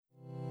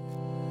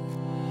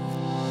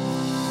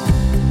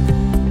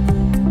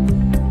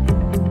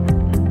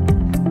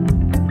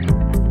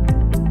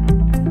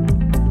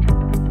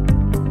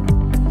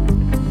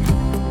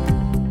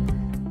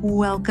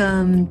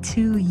Welcome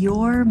to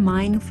your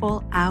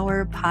Mindful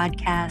Hour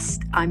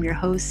podcast. I'm your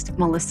host,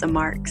 Melissa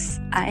Marks.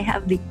 I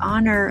have the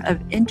honor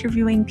of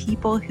interviewing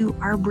people who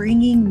are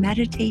bringing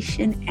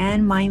meditation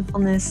and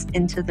mindfulness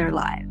into their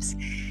lives,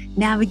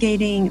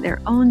 navigating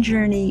their own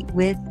journey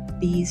with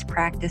these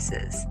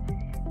practices.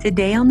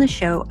 Today on the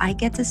show, I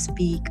get to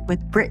speak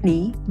with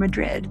Brittany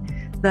Madrid,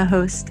 the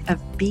host of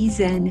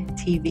BZen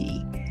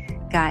TV.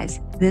 Guys,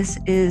 this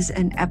is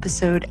an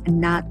episode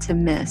not to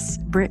miss.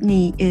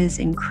 Brittany is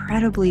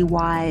incredibly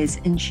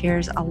wise and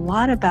shares a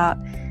lot about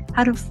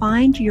how to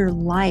find your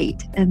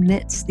light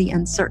amidst the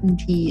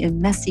uncertainty and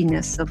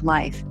messiness of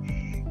life.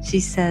 She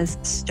says,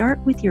 start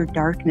with your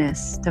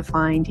darkness to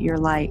find your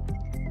light.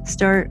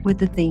 Start with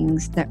the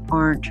things that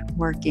aren't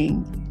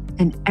working.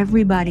 And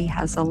everybody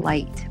has a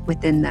light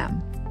within them,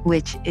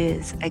 which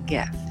is a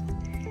gift.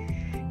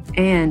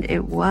 And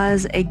it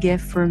was a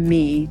gift for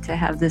me to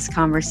have this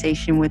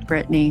conversation with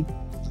Brittany.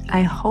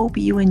 I hope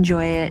you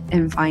enjoy it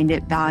and find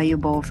it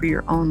valuable for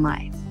your own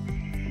life.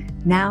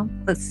 Now,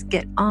 let's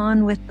get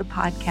on with the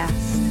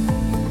podcast.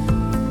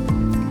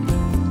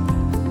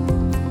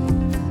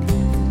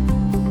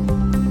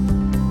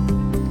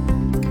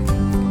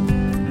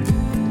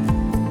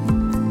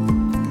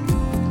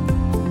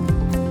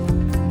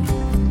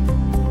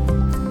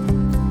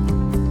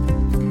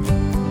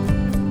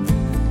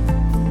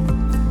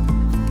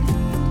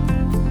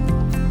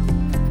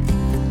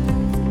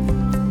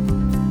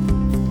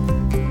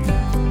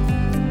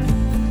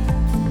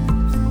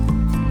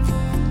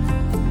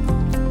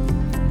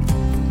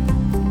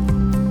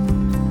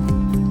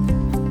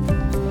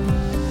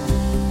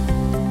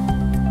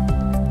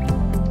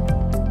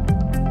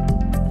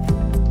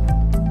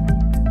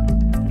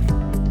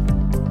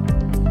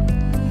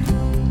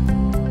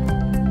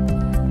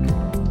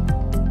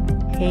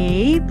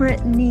 Hey,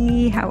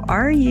 Brittany, how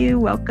are you?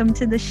 Welcome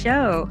to the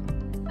show.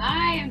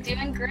 Hi, I'm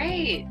doing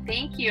great.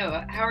 Thank you.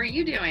 How are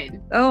you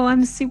doing? Oh,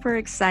 I'm super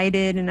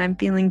excited, and I'm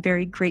feeling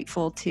very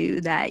grateful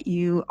too that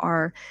you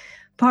are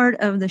part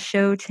of the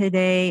show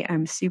today.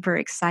 I'm super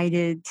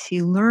excited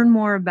to learn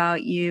more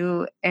about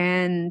you,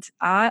 and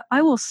I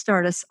will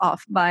start us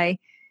off by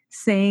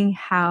saying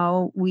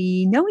how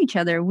we know each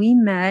other. We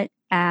met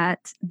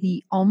at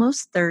the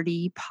Almost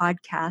 30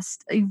 podcast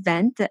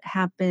event that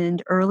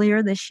happened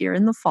earlier this year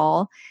in the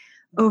fall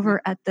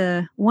over at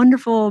the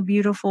wonderful,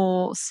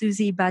 beautiful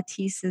Susie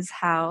Batiste's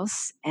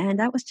house. And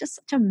that was just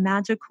such a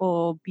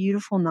magical,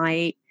 beautiful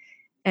night.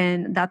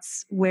 And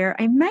that's where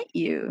I met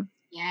you.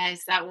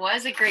 Yes, that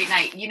was a great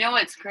night. You know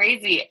what's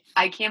crazy?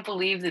 I can't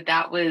believe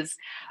that was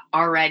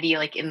already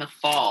like in the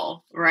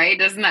fall, right?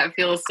 Doesn't that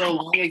feel so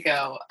long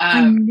ago?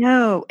 I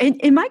know.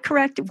 And am I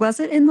correct? Was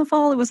it in the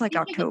fall? It was like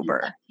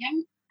October.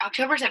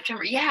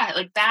 September. Yeah,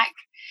 like back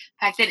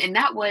then. And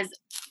that was,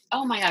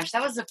 oh my gosh,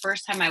 that was the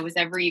first time I was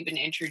ever even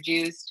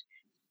introduced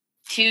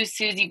to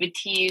Susie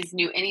Batiste,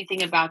 knew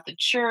anything about the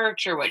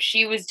church or what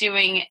she was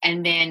doing.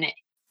 And then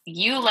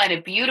you led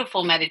a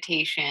beautiful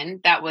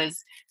meditation. That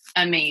was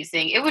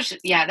amazing. It was,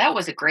 that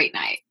was a great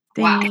night.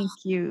 Thank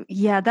you.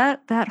 Yeah,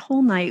 that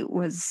whole night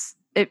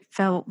it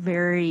felt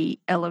very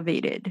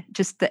elevated.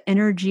 Just the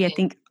energy, I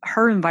think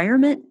her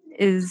environment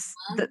is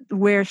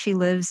where she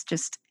lives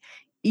just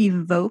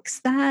evokes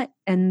that.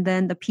 And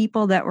then the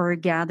people that were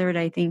gathered,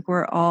 I think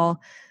were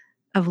all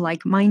of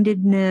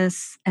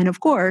like-mindedness. And of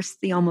course,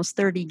 the Almost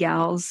 30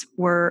 gals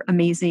were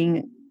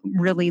amazing,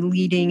 really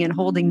leading and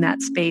holding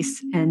that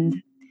space.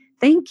 And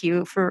thank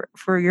you for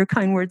your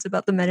kind words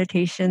about the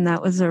meditation.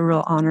 That was a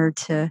real honor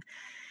to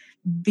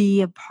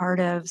be a part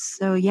of.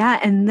 So yeah,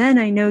 and then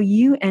I know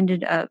you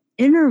ended up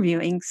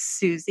interviewing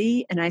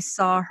Susie, and I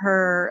saw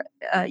her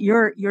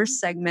your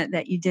segment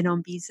that you did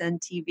on BZen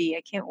TV.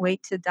 I can't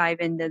wait to dive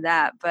into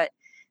that. But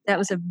that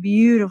was a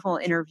beautiful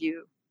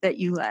interview that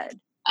you led.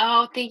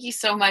 Oh, thank you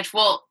so much.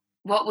 Well,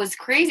 what was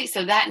crazy?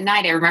 So that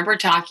night, I remember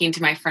talking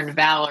to my friend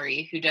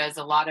Valerie, who does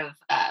a lot of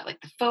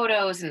like the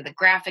photos and the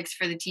graphics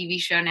for the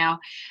TV show now.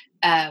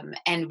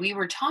 And we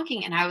were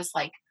talking, and I was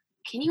like,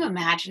 can you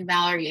imagine,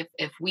 Valerie,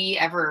 if we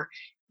ever,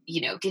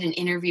 did an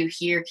interview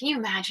here? Can you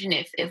imagine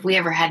if we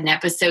ever had an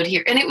episode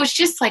here? And it was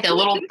just like a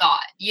little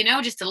thought,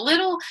 just a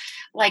little,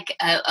 like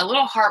a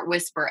little heart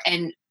whisper.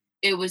 And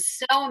it was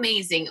so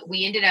amazing.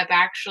 We ended up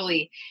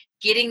actually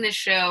getting the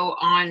show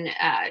on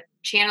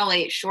Channel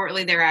 8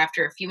 shortly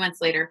thereafter. A few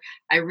months later,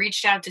 I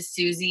reached out to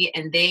Susie,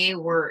 and they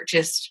were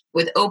just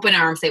with open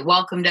arms. They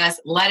welcomed us,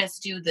 let us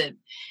do the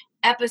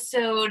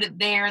episode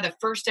there, the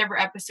first ever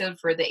episode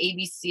for the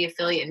ABC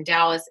affiliate in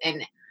Dallas.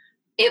 And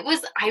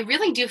I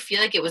really do feel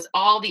like it was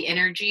all the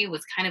energy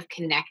was kind of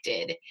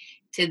connected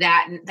to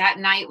that. And that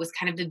night was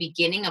kind of the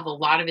beginning of a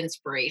lot of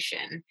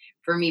inspiration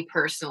for me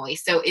personally.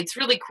 So it's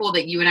really cool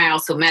that you and I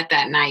also met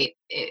that night.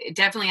 It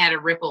definitely had a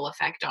ripple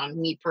effect on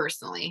me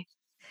personally.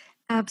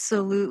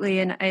 Absolutely.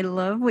 And I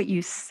love what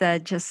you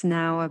said just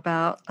now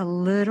about a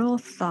little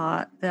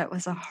thought that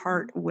was a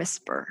heart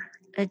whisper.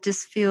 I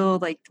just feel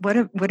like what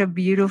a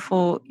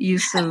beautiful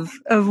use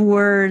of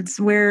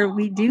words where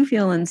we do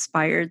feel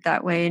inspired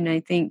that way. And I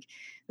think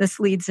this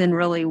leads in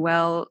really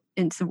well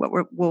into what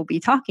we'll be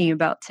talking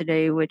about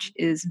today, which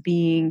is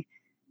being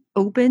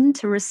open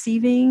to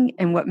receiving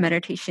and what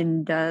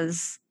meditation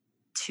does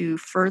to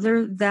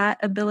further that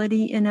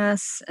ability in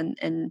us.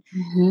 And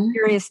Mhm.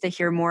 curious to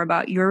hear more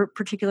about your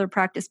particular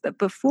practice. But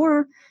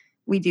before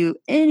we do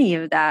any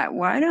of that,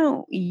 why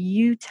don't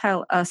you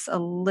tell us a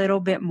little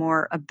bit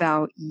more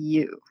about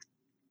you?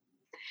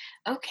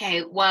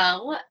 Okay,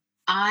 well,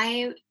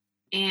 I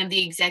am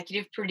the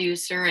executive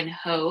producer and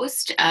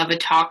host of a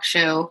talk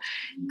show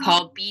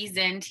called Be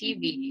Zen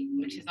TV,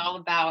 which is all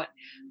about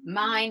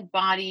mind,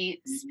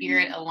 body,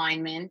 spirit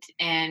alignment.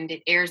 And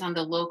it airs on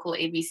the local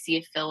ABC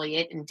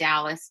affiliate in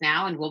Dallas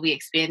now, and we'll be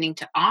expanding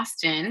to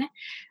Austin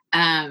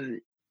um,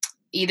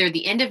 either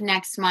the end of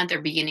next month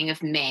or beginning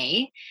of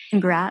May.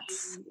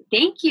 Congrats.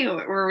 Thank you.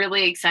 We're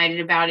really excited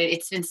about it.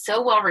 It's been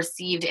so well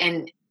received,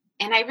 and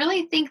I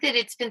really think that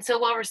it's been so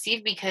well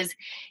received because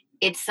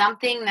it's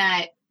something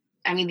that,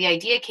 I mean, the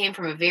idea came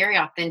from a very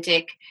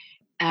authentic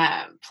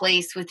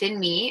place within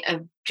me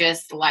of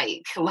just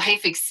like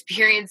life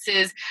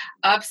experiences,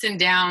 ups and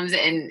downs.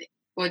 And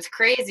what's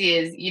crazy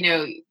is,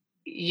 you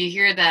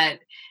hear that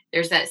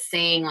there's that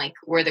saying, like,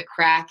 where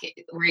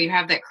you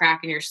have that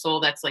crack in your soul,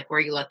 that's like where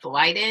you let the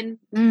light in.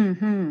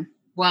 Hmm.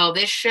 Well,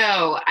 this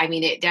show, I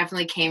mean, it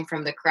definitely came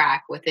from the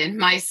crack within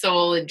my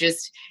soul and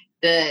just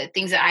the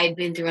things that I had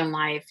been through in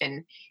life,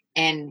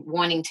 and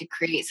wanting to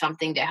create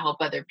something to help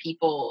other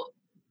people,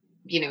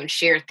 and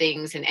share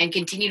things, and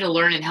continue to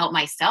learn and help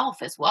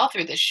myself as well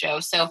through this show.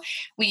 So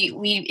we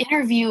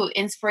interview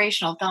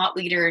inspirational thought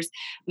leaders.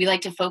 We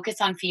like to focus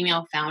on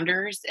female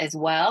founders as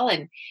well.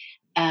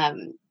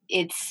 And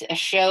it's a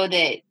show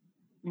that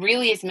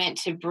really is meant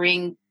to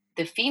bring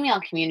the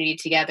female community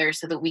together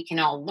so that we can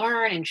all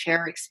learn and share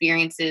our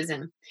experiences.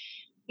 And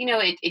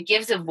it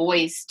gives a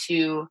voice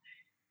to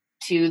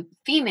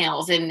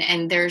females.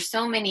 And there's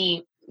so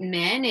many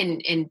men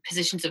in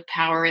positions of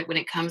power when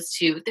it comes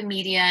to the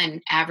media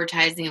and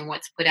advertising and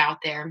what's put out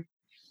there.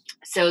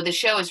 So the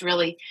show is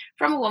really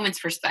from a woman's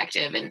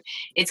perspective, and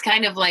it's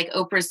kind of like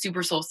Oprah's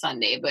Super Soul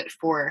Sunday, but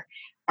for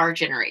our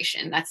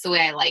generation. That's the way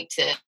I like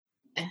to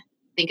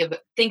think of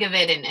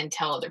it, and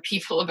tell other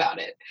people about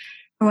it.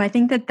 Oh, I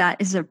think that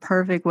that is a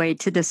perfect way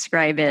to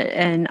describe it.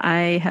 And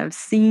I have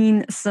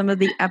seen some of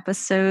the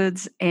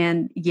episodes,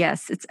 and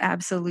yes, it's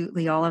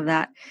absolutely all of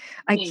that.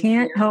 I Thank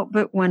can't you. help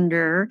but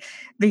wonder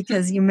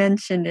because you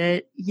mentioned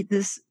it,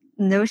 this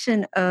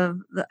notion of,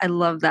 I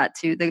love that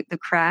too, the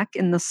crack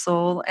in the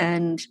soul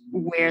and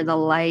where the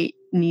light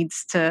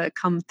needs to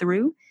come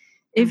through.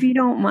 If you Mhm.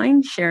 don't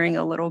mind sharing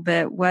a little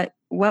bit, what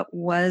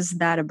was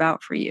that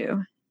about for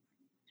you?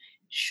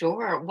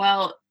 Sure.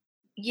 Well,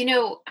 you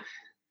know,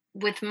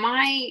 with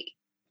my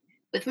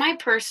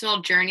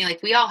personal journey,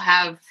 like, we all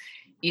have,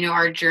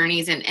 our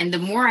journeys, and the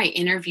more I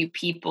interview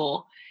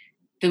people,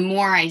 the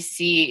more I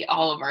see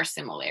all of our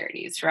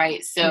similarities,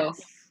 right? So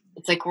Yes.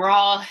 it's like we're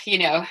all,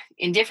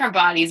 in different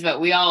bodies, but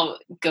we all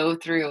go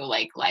through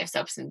like life's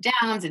ups and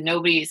downs, and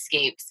nobody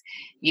escapes,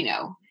 you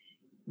know,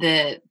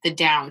 the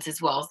downs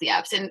as well as the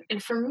ups.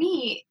 And for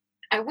me,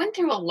 I went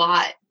through a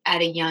lot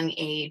at a young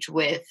age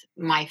with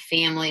my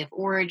family of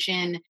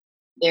origin.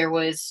 There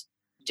was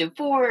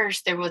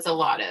divorce, there was a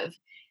lot of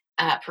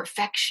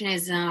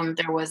perfectionism.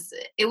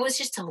 It was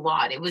just a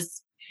lot. It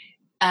was,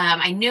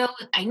 I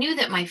knew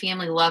that my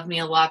family loved me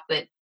a lot,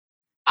 but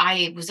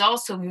I was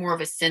also more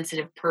of a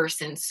sensitive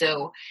person.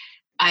 So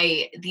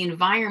the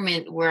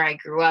environment where I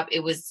grew up,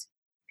 it was,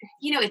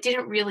 it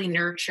didn't really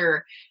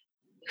nurture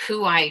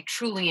who I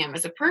truly am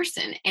as a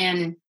person.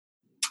 And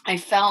I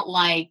felt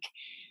like,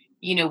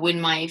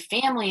 when my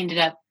family ended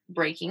up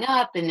breaking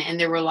up, and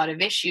there were a lot of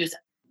issues,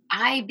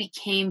 I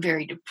became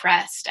very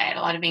depressed. I had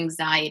a lot of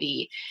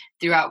anxiety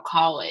throughout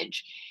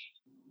college.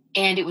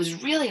 And it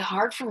was really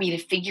hard for me to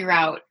figure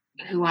out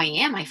who I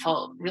am. I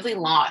felt really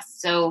lost.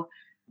 So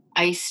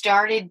I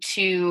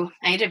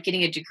ended up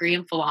getting a degree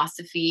in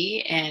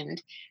philosophy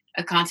and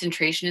a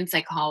concentration in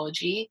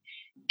psychology.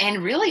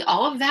 And really,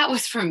 all of that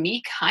was from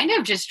me kind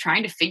of just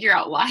trying to figure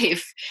out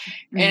life.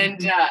 And,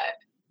 Mhm.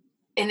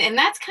 and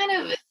that's kind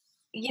of,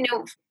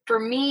 for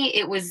me,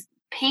 it was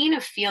pain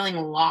of feeling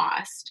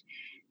lost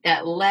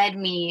that led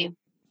me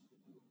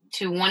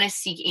to want to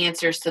seek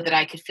answers so that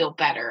I could feel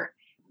better.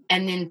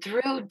 And then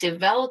through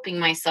developing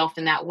myself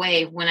in that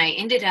way, when I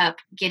ended up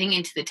getting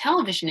into the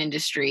television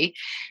industry,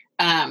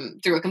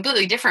 through a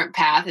completely different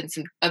path and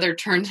some other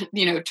turn of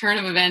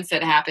events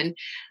that happened,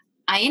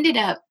 I ended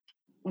up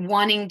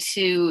wanting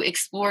to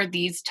explore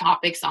these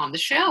topics on the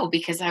show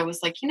because I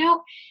was like,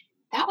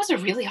 that was a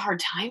really hard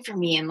time for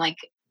me. And like,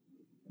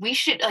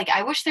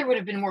 I wish there would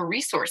have been more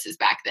resources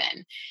back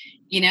then,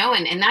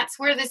 and that's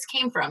where this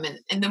came from.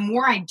 And the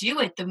more I do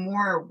it, the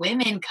more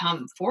women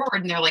come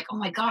forward and they're like, oh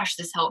my gosh,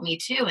 this helped me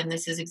too. And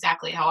this is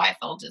exactly how I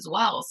felt as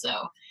well.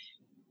 So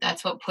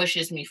that's what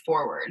pushes me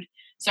forward.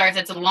 Sorry if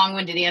that's a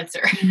long-winded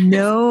answer.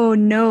 No,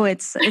 no,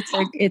 it's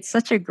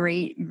such a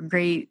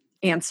great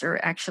answer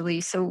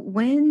actually. So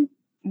when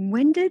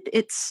did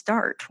it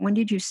start? When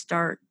did you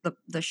start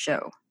the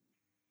show?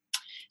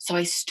 So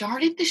I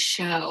started the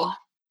show.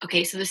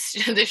 okay, so this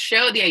the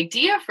show, the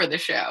idea for the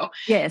show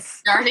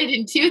Yes. started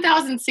in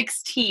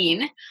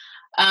 2016.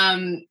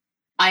 Um,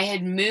 I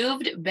had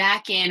moved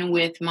back in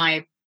with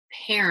my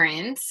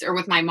parents, or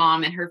with my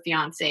mom and her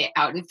fiance,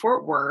 out in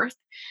Fort Worth,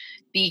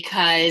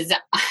 because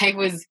I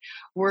was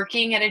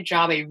working at a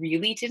job I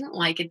really didn't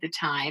like at the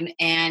time,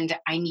 and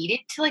I needed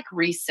to like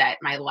reset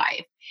my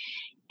life.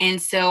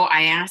 And so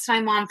I asked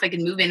my mom if I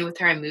could move in with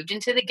her. I moved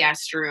into the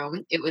guest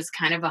room. It was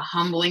kind of a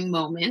humbling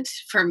moment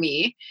for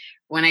me.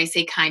 When I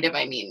say kind of,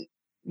 I mean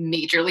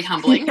majorly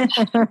humbling and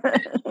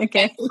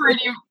Okay.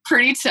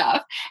 pretty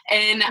tough.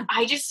 And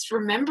I just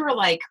remember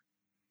like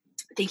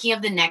thinking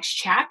of the next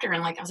chapter,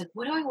 and like I was like,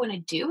 what do I want to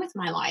do with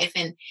my life?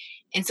 And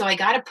so I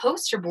got a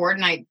poster board,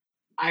 and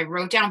I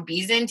wrote down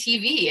BZen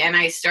TV, and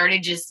I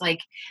started just like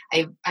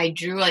I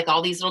drew like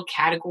all these little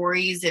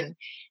categories, and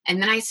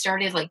then I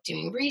started like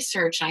doing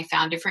research, and I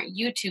found different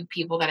YouTube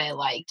people that I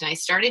liked, and I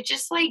started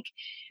just like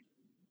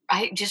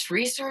I just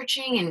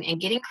researching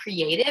and getting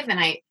creative. And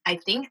I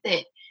think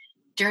that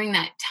during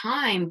that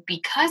time,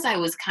 because I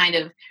was kind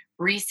of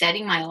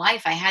resetting my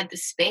life, I had the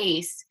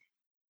space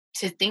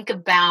to think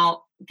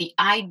about the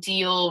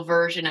ideal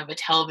version of a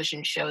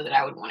television show that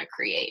I would want to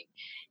create.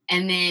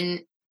 And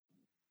then,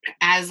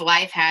 as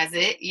life has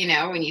it,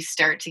 when you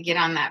start to get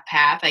on that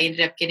path, I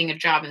ended up getting a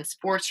job in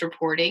sports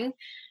reporting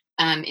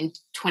in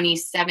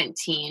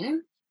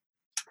 2017.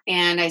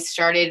 And I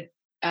started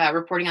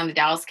reporting on the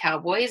Dallas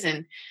Cowboys.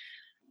 And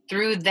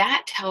through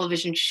that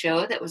television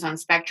show that was on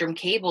Spectrum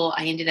Cable,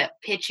 I ended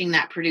up pitching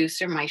that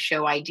producer my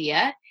show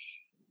idea.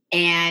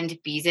 And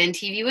BZen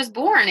TV was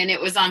born, and it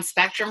was on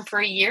Spectrum for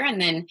a year.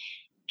 And then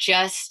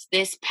just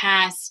this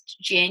past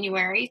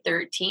January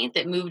 13th,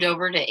 it moved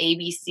over to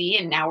ABC,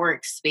 and now we're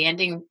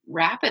expanding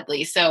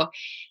rapidly. So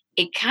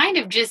it kind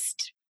of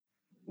just,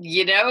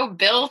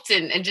 built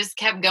and just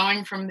kept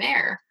going from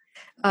there.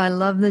 I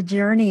love the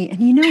journey. And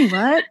you know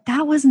what?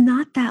 That was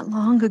not that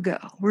long ago,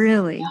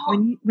 really,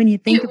 No, when you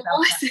think it about that.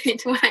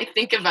 wasn't. When I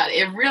think about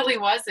it, it really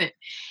wasn't.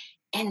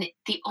 And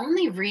the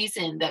only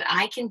reason that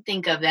I can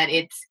think of that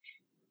it's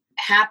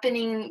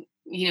happening,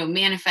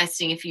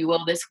 manifesting, if you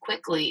will, this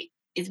quickly,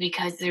 is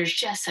because there's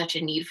just such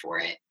a need for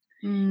it.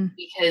 Mm,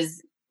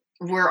 Because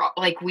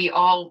we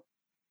all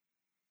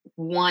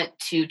want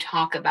to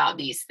talk about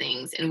these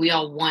things, and we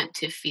all want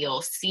to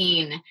feel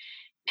seen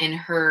and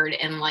heard,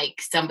 and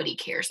like somebody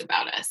cares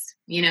about us.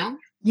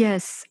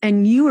 yes,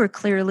 and you are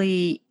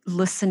clearly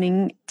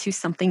listening to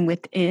something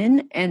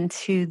within and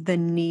to the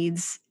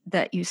needs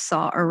that you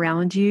saw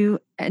around you,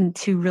 and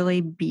to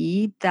really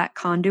be that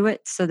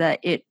conduit so that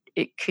it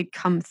could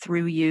come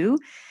through you.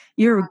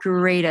 You're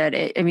great at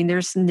it. I mean,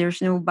 there's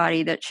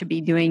nobody that should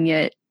be doing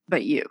it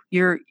but you.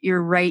 You're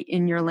right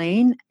in your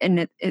lane,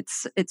 and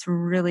it's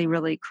really,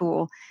 really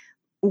cool.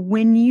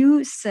 When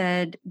you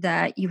said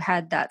that you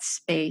had that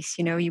space,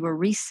 you were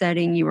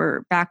resetting, you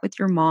were back with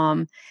your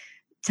mom.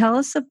 Tell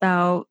us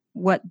about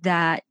what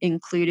that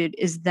included.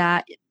 Is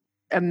that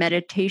a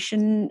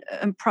meditation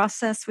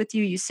process with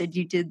you? You said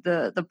you did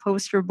the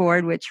poster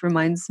board, which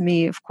reminds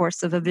me, of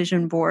course, of a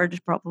vision board,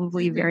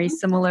 probably very Mhm.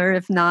 similar,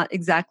 if not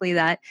exactly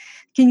that.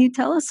 Can you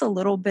tell us a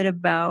little bit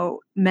about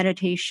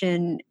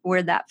meditation,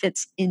 where that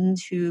fits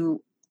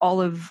into all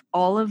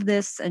of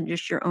this, and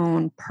just your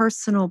own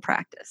personal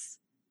practice?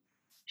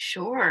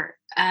 Sure.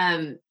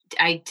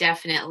 I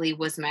definitely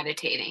was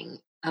meditating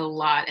a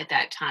lot at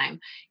that time,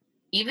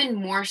 even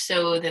more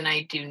so than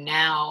I do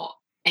now.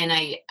 And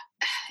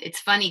it's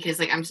funny because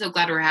like I'm so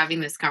glad we're having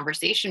this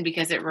conversation,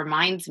 because it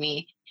reminds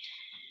me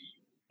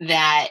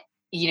that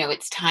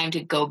it's time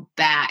to go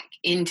back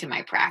into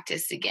my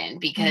practice again. Mm,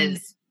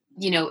 Because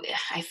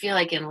I feel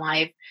like in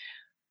life,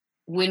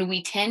 when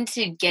we tend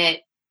to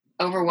get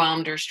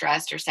overwhelmed or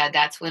stressed or sad,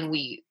 that's when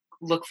we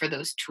look for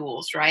those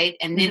tools, right?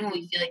 And then when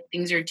we mhm. feel like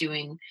things are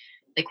doing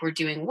like we're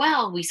doing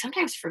well, we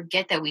sometimes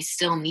forget that we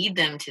still need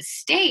them to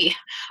stay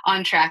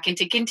on track and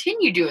to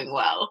continue doing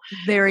well.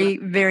 Very,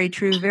 very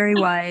true, very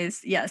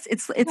wise. Yes,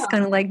 it's Yeah,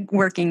 kinda like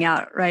working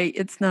out, right?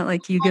 It's not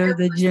like you go to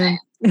the 100%.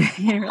 gym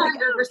and you're like, "Oh,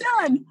 100%.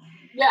 I'm done."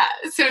 Yeah.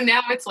 So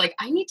now it's like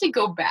I need to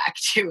go back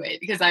to it,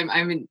 because I'm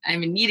in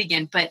need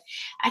again. But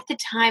at the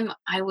time,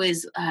 I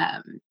was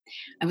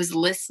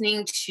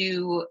listening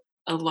to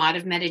a lot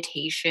of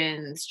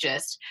meditations.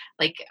 Just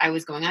like I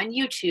was going on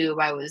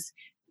YouTube, I was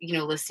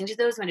listening to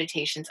those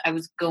meditations. I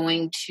was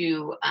going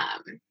to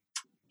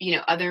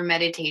other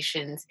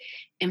meditations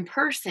in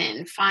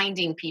person,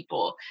 finding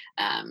people,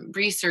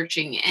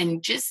 researching,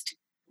 and just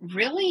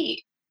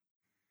really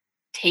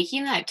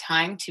taking that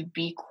time to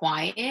be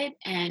quiet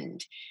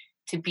and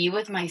to be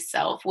with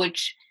myself,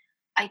 which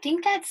I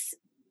think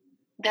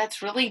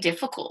that's really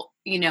difficult,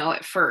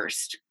 at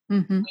first.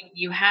 Mhm. When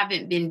you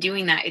haven't been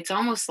doing that, it's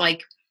almost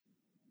like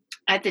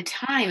at the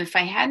time, if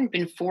I hadn't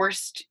been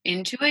forced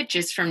into it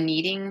just from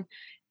needing,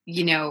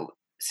 you know,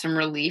 some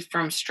relief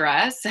from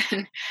stress,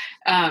 and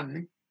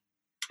um,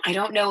 I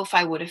don't know if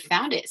I would have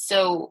found it.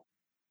 So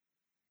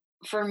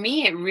for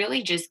me, it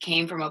really just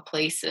came from a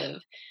place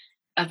of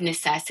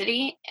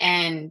necessity.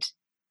 And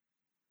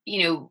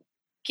you know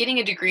getting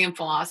a degree in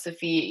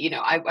philosophy,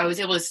 I was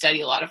able to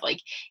study a lot of like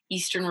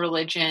Eastern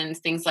religions,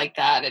 things like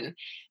that. And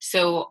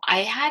so I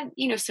had,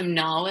 some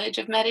knowledge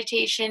of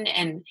meditation,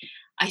 and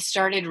I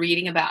started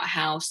reading about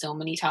how so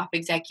many top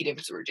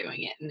executives were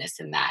doing it and this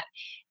and that.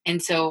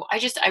 And so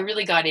I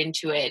really got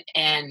into it,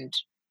 and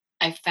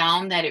I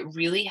found that it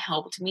really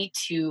helped me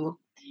to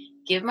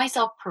give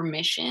myself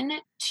permission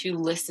to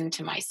listen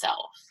to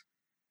myself.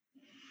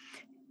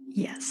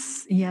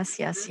 Yes, yes,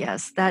 yes,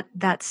 yes.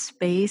 That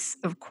space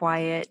of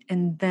quiet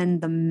and then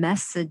the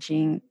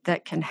messaging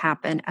that can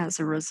happen as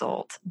a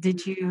result.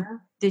 Did you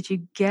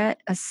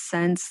get a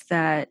sense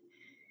that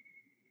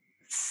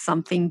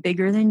something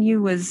bigger than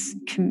you was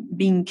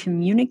being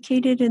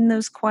communicated in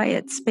those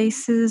quiet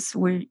spaces?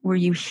 Were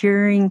you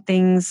hearing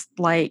things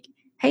like,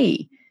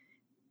 "Hey,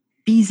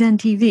 be Zen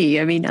TV"?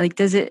 I mean, like,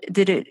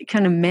 did it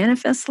kind of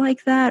manifest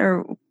like that,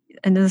 or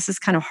I know this is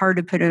kind of hard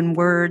to put in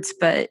words,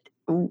 but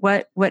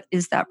what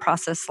is that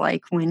process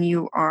like when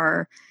you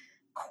are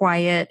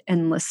quiet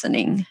and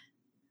listening?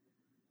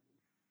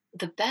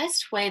 The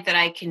best way that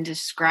I can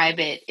describe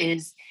it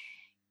is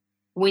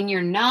when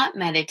you're not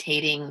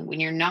meditating, when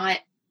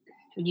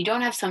you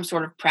don't have some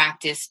sort of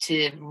practice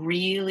to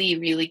really,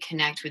 really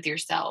connect with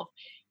yourself,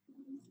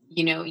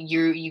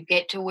 you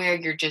get to where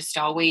you're just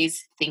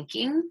always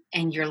thinking,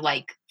 and you're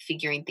like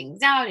figuring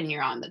things out, and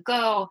you're on the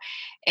go,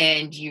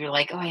 and you're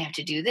like, oh, I have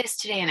to do this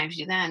today, and I have to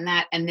do that and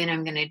that, and then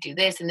I'm going to do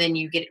this, and then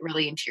you get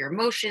really into your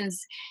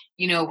emotions,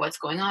 what's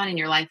going on in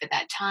your life at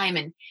that time,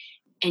 and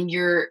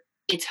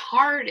it's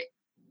hard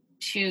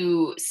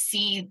to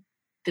see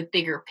the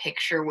bigger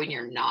picture when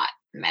you're not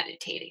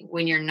meditating,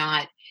 when you're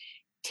not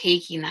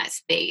taking that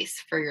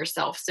space for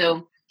yourself.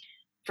 So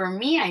for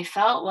me, I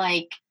felt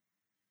like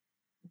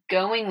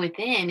going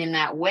within in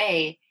that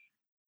way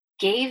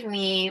gave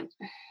me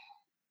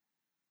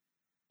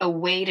a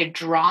way to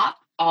drop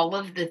all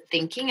of the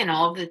thinking and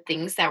all of the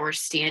things that were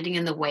standing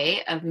in the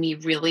way of me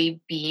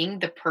really being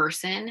the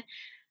person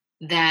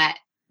that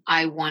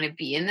I want to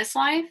be in this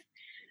life.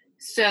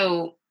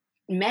 So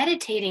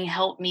meditating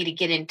helped me to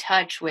get in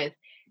touch with,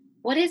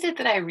 what is it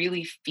that I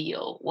really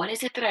feel? What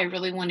is it that I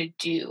really want to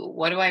do?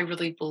 What do I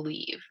really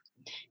believe?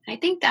 And I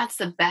think that's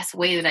the best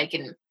way that I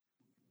can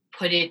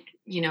put it,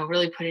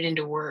 really put it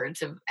into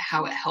words of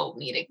how it helped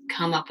me to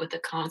come up with the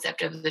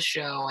concept of the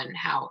show, and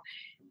how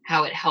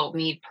it helped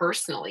me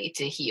personally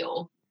to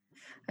heal.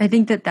 I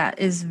think that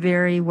is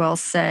very well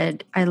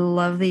said. I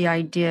love the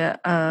idea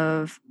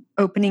of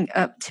opening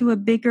up to a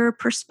bigger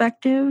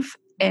perspective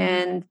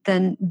and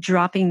then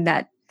dropping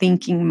that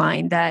thinking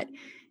mind, that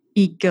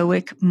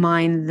egoic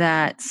mind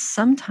that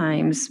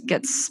sometimes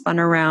gets spun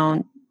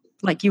around,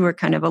 like you were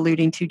kind of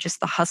alluding to, just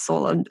the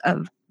hustle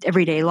of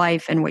everyday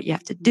life and what you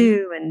have to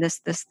do and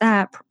this,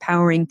 that,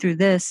 powering through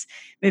this,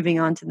 moving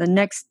on to the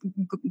next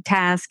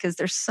task, because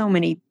there's so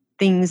many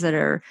things that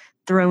are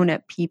thrown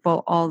at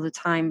people all the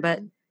time.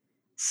 But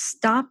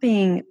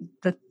stopping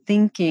the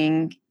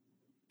thinking,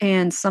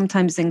 and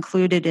sometimes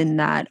included in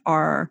that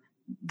are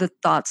the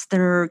thoughts that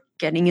are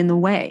getting in the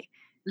way.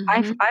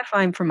 Mm-hmm. I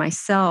find for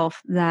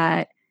myself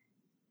that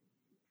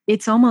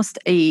it's almost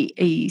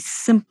a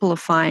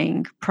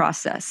simplifying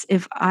process.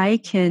 If I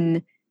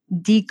can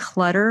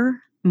declutter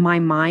my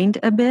mind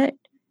a bit,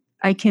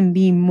 I can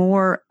be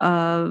more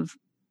of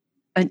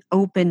an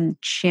open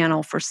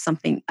channel for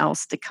something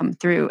else to come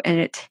through.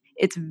 And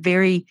it's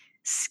very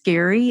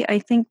scary, I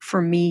think,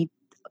 for me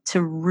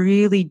to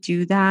really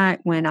do that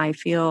when I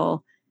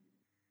feel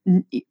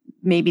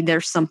maybe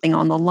there's something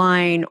on the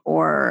line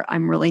or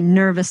I'm really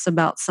nervous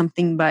about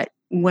something. But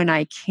when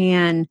I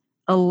can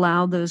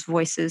allow those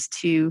voices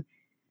to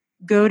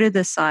go to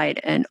the side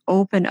and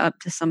open up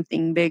to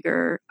something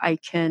bigger, I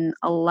can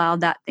allow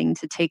that thing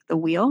to take the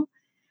wheel.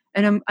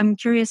 And I'm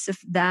curious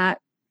if that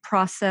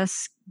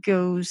process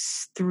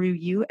goes through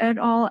you at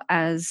all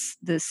as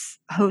this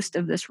host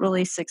of this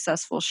really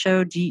successful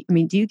show. Do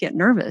you get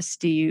nervous?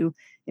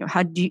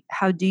 How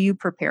do you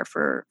prepare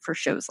for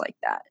shows like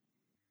that?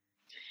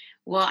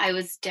 Well, I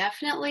was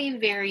definitely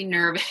very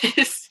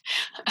nervous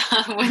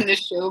when the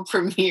show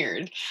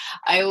premiered.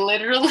 I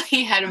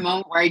literally had a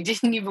moment where I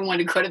didn't even want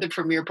to go to the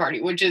premiere party,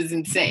 which is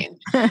insane.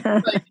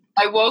 Like,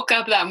 I woke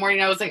up that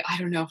morning, I was like, "I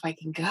don't know if I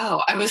can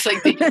go." I was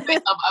like thinking to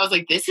myself, I was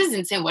like, "This is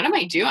insane. What am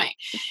I doing?"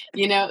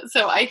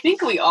 So I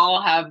think we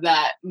all have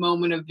that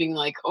moment of being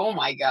like, "Oh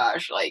my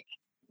gosh, like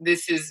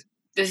this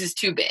is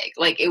too big."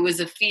 Like, it was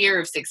a fear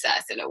of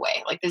success in a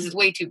way. Like, this is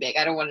way too big.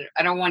 I don't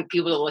want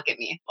people to look at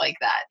me like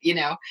that.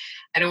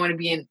 I don't want to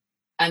be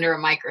under a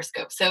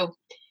microscope. So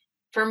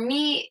for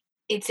me,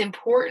 it's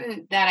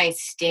important that I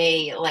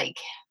stay like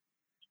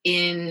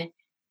in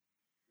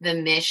the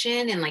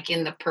mission and like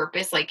in the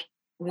purpose. Like,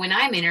 when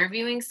I'm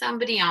interviewing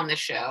somebody on the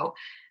show,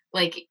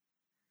 like,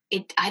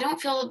 I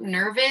don't feel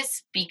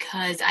nervous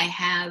because I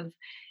have,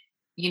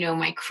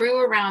 my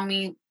crew around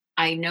me.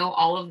 I know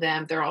all of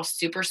them. They're all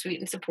super sweet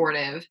and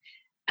supportive.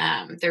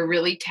 They're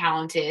really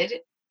talented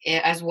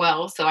as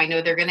well. So I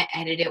know they're going to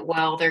edit it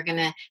well.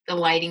 The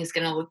lighting's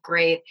going to look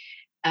great.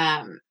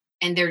 And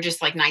they're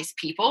just like nice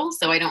people.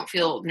 So I don't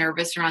feel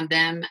nervous around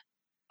them.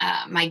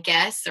 my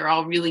guests are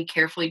all really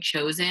carefully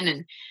chosen,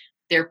 and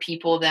they're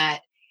people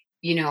that,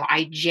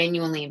 I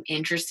genuinely am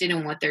interested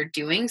in what they're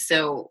doing.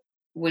 So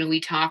when we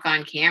talk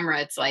on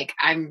camera, it's like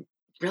I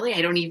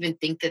don't even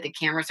think that the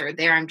cameras are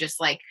there. I'm just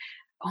like,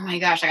 oh my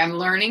gosh, like I'm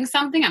learning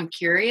something. I'm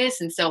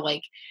curious. And so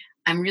like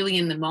I'm really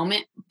in the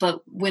moment.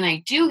 But when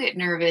I do get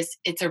nervous,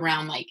 it's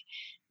around like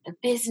the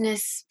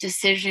business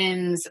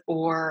decisions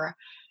or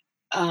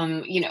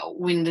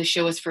when the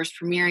show is first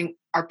premiering,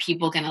 are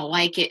people going to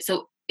like it?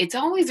 So it's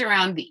always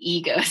around the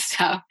ego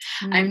stuff.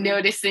 I'm Mm.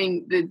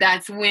 noticing that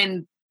that's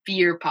when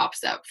fear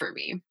pops up for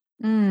me.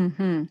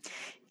 Hmm.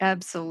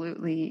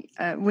 Absolutely.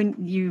 When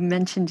you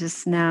mentioned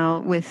just now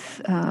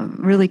with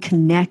really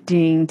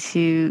connecting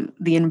to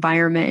the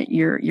environment,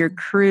 your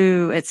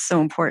crew, it's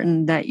so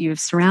important that you've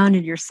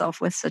surrounded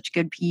yourself with such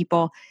good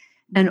people,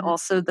 and Mhm.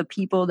 also the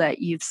people that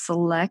you've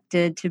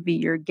selected to be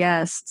your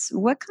guests.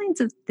 What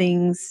kinds of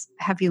things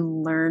have you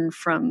learned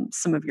from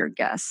some of your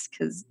guests?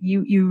 Because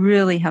you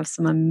really have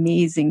some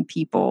amazing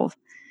people.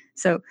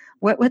 So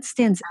what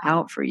stands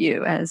out for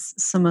you as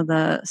some of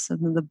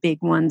the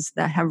big ones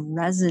that have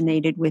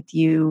resonated with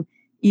you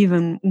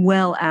even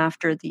well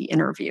after the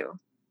interview?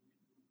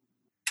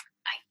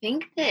 I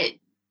think that,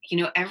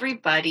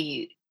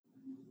 everybody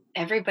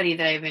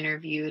that I've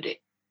interviewed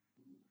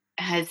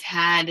has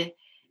had,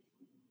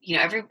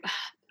 every,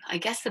 I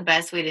guess the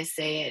best way to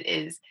say it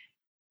is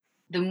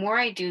the more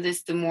I do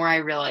this, the more I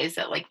realize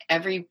that like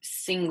every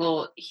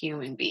single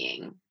human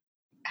being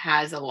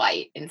has a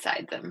light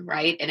inside them,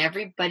 right? And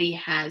everybody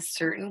has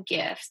certain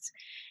gifts.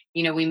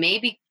 We may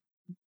be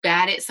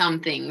bad at some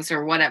things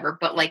or whatever,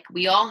 but like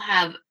we all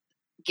have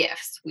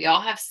gifts. We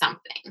all have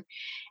something.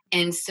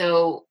 And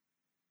so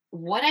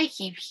what I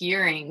keep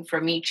hearing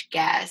from each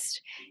guest,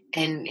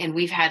 and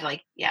we've had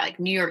like, yeah, like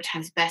New York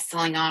Times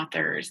bestselling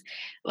authors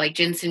like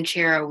Jen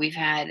Sincero, we've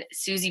had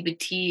Susie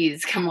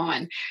Batiz, come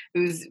on,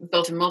 who's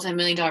built a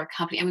multi-million-dollar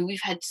company. I mean, we've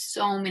had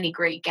so many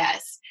great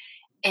guests.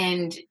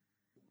 And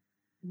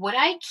what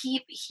I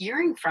keep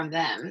hearing from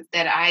them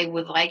that I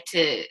would like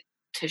to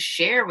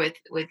share with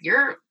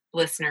your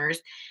listeners,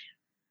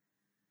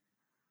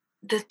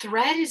 the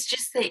thread is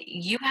just that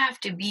you have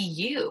to be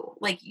you.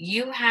 Like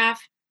you have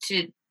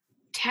to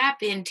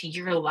tap into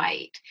your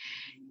light.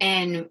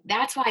 And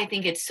that's why I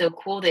think it's so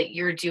cool that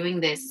you're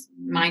doing this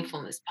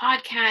mindfulness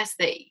podcast,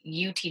 that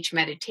you teach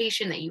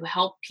meditation, that you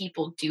help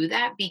people do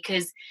that,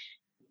 because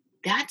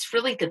that's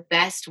really the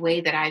best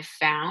way that I've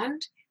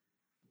found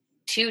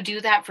to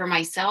do that for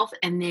myself.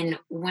 And then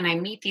when I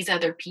meet these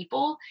other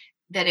people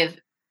that have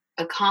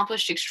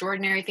accomplished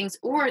extraordinary things,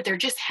 or they're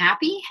just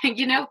happy,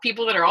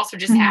 people that are also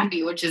just Mhm.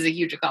 happy, which is a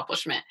huge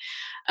accomplishment.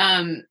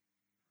 Um,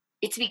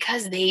 it's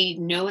because they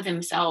know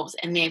themselves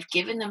and they've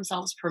given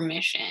themselves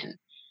permission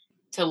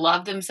to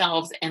love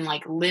themselves and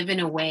like live in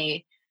a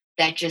way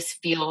that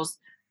just feels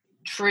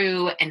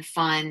true and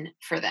fun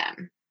for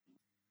them.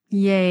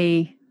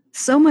 Yay.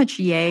 So much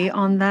yay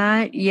on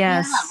that. Yeah,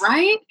 Yes.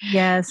 right?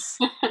 Yes.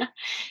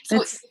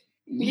 So It's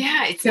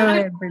yeah, it's Go not about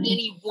ahead, Brittany.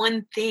 any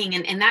one thing.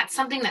 And that's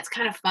something that's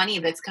kind of funny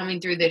that's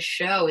coming through this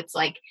show. It's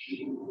like,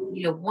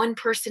 one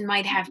person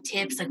might have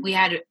tips. Like we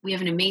have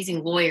an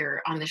amazing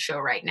lawyer on the show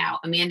right now,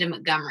 Amanda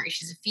Montgomery.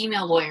 She's a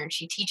female lawyer and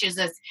she teaches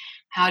us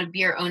how to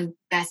be our own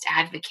best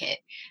advocate,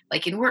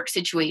 like in work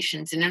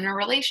situations and in our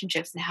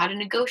relationships and how to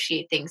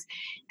negotiate things.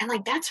 And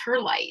like that's her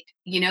light,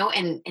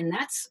 and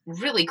that's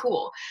really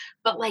cool.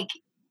 But like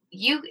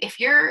if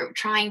you're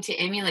trying to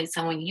emulate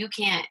someone, you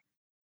can't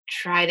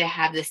try to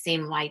have the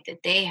same light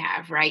that they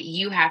have, right?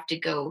 You have to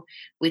go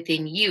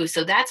within you.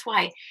 So that's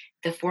why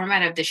the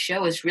format of the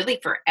show is really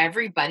for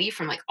everybody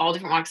from like all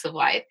different walks of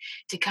life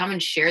to come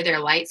and share their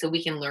light so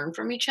we can learn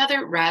from each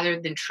other rather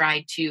than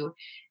try to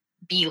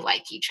be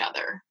like each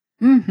other.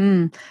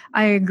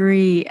 I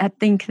agree. I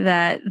think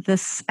that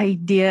this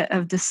idea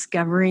of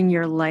discovering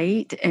your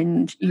light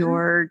and Mhm.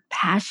 your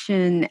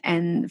passion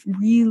and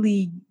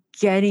really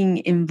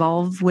getting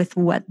involved with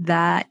what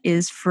that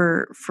is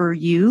for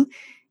you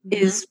Mhm.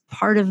 is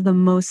part of the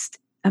most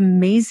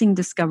amazing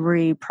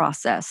discovery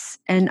process.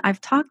 And I've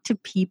talked to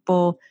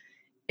people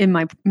in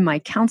my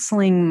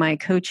counseling, my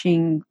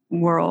coaching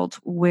world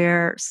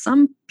where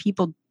some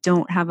people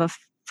don't have a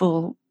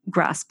full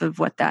grasp of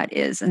what that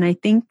is. And I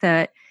think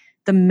that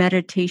the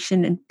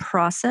meditation and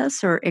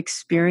process or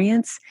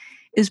experience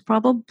is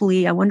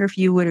probably, I wonder if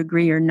you would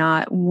agree or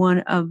not, one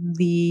of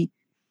the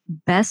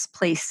best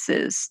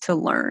places to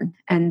learn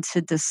and to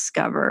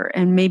discover.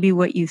 And maybe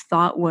what you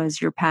thought was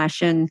your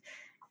passion,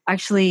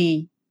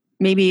 actually,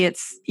 maybe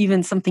it's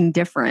even something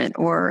different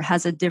or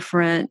has a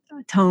different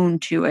tone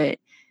to it.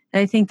 And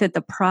I think that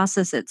the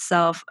process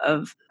itself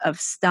of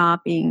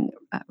stopping,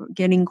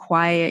 getting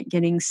quiet,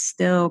 getting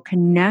still,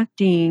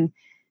 connecting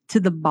to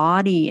the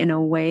body in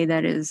a way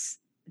that is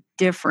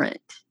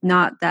different,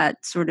 not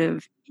that sort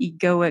of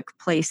egoic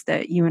place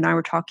that you and I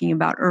were talking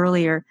about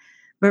earlier,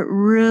 but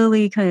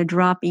really kind of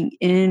dropping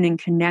in and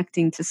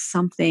connecting to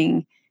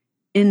something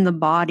in the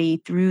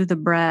body through the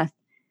breath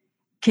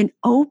can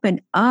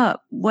open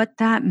up what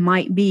that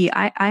might be.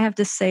 I have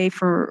to say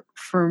for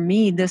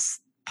me, this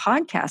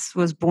podcast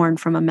was born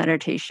from a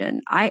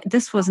meditation.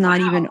 This was not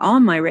even Wow.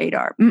 on my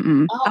radar.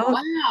 Mm-mm. Oh, Oh,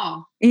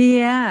 wow.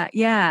 yeah,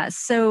 yeah.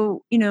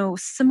 So,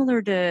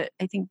 similar to,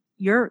 I think,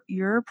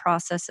 your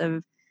process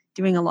of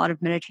doing a lot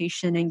of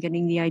meditation and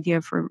getting the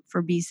idea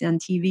for Bees on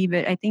TV,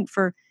 but I think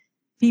for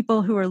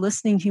people who are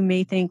listening who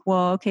may think,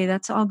 well, okay,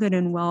 that's all good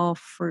and well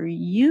for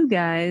you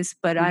guys,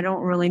 but I Mhm.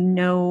 don't really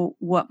know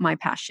what my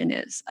passion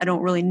is. I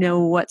don't really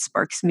know what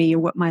sparks me or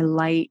what my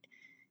light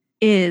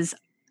is.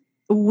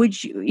 Would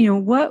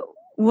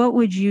what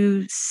would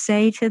you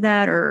say to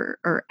that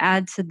or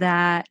add to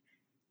that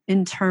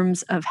in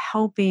terms of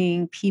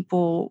helping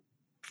people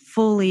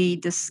fully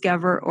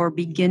discover or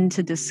begin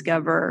to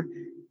discover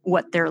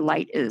what their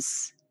light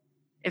is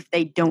if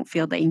they don't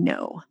feel they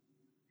know?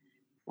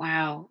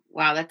 Wow.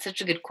 Wow, that's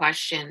such a good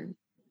question.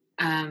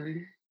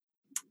 Um,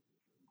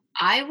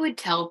 I would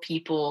tell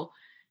people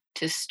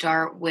to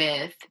start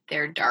with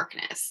their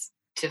darkness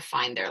to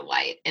find their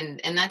light. And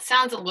that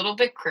sounds a little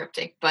bit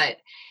cryptic, but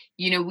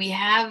we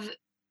have,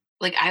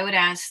 like, I would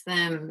ask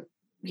them,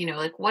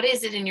 like, what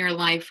is it in your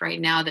life right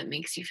now that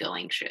makes you feel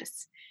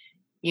anxious?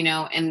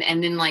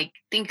 And then, like,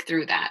 think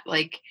through that.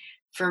 Like,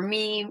 for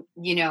me,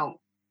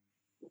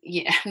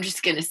 yeah, I'm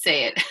just gonna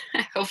say it.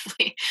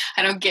 Hopefully,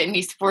 I don't get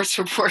any sports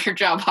reporter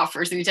job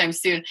offers anytime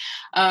soon,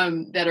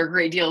 that are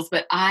great deals.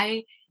 But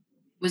I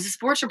was a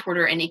sports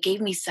reporter, and it gave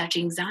me such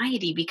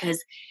anxiety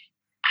because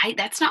I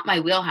that's not my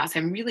wheelhouse.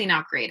 I'm really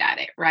not great at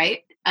it,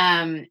 right?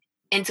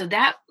 And so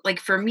that, like,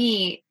 for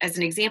me, as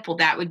an example,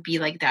 that would be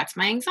like, that's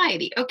my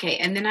anxiety. Okay.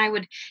 And then I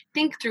would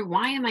think through,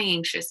 why am I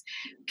anxious?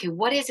 Okay,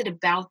 what is it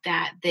about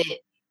that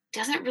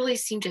doesn't really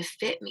seem to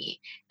fit me?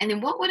 And then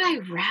what would I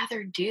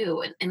rather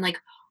do? And like,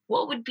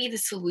 what would be the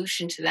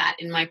solution to that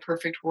in my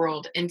perfect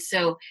world? And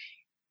so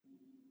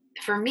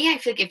for me, I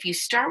feel like if you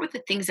start with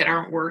the things that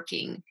aren't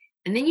working,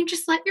 and then you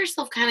just let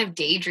yourself kind of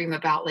daydream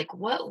about, like,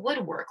 what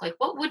would work, like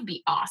what would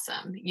be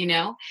awesome,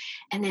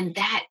 and then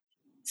that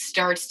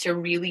starts to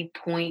really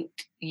point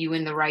you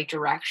in the right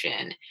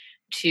direction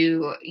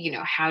to,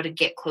 how to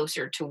get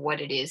closer to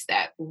what it is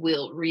that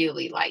will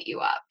really light you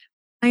up.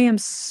 I am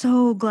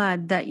so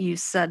glad that you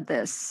said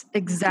this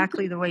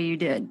exactly the way you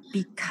did,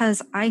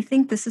 because I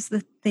think this is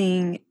the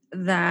thing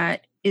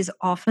that is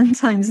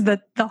oftentimes the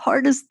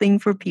hardest thing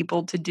for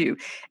people to do.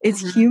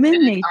 It's Mhm. human It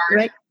is nature, hard.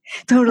 right?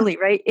 Totally,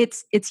 right?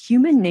 It's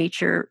human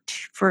nature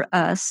for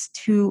us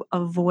to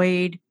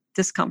avoid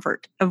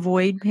discomfort,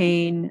 avoid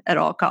pain at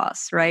all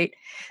costs, right?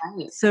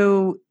 Right.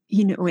 So,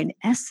 in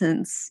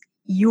essence,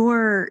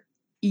 your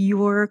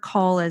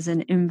call as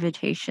an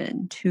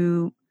invitation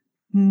to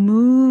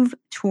move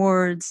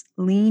towards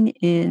lean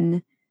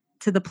in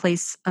to the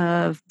place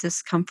of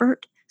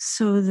discomfort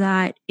so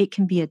that it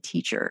can be a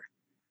teacher.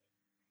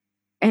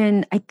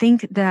 And I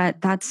think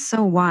that that's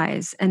so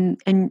wise.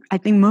 And I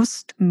think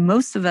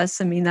most of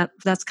us, I mean,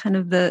 that's kind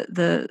of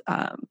the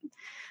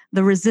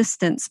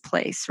resistance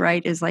place,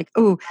 right? Is like,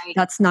 oh, Right.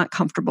 that's not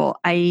comfortable.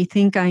 I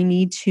think I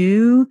need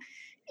to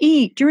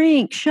eat,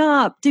 drink,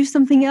 shop, do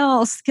something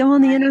else, go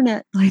on the Right.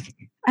 internet. Like,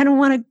 I don't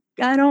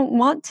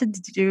want to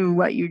do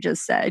what you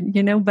just said,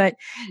 but Right.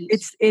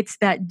 it's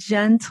that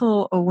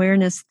gentle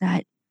awareness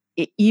that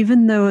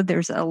even though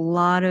there's a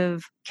lot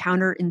of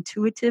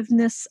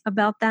counterintuitiveness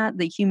about that,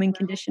 the human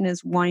condition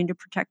is wanting to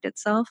protect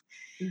itself.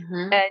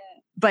 Hmm. And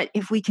but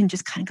if we can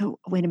just kind of go,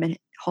 wait a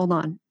minute, hold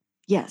on.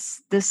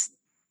 Yes, this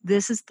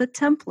is the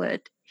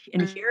template.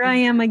 And here I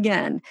Hmm. am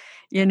again,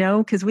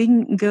 because we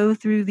can go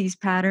through these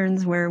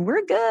patterns where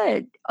we're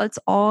good. It's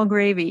all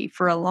gravy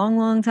for a long,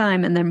 long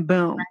time. And then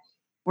boom,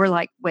 we're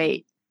like,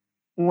 wait,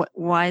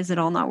 why is it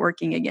all not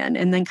working again?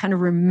 And then kind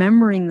of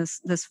remembering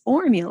this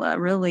formula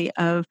really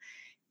of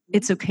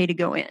it's okay to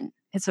go in.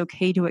 It's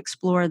okay to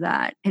explore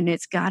that. And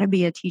it's got to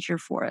be a teacher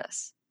for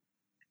us.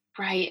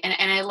 Right.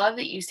 And I love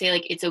that you say,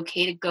 like, it's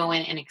okay to go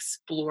in and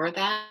explore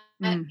that,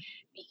 Mm,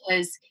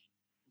 because,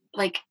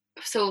 like,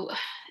 so,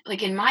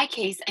 like, in my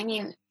case, I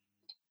mean,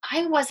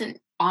 I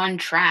wasn't on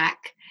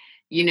track,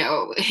 in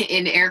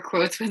air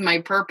quotes, with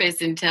my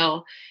purpose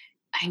until,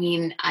 I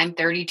mean, I'm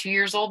 32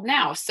 years old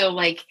now. So,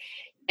 like,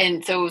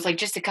 and so it was like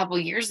just a couple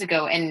years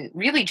ago, and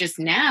really just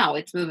now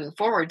it's moving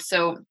forward.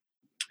 So,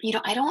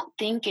 I don't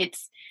think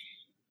it's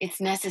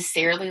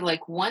necessarily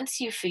like, once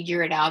you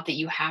figure it out, that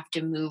you have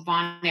to move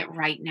on it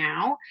right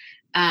now.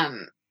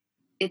 Um,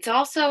 it's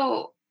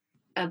also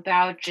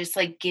about just,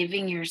 like,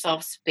 giving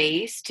yourself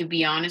space to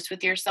be honest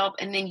with yourself,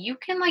 and then you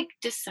can, like,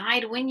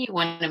 decide when you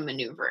want to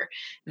maneuver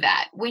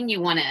that, when you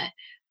want to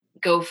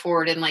go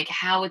forward, and, like,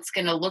 how it's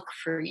going to look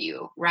for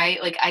you,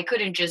 right? Like, I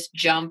couldn't just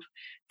jump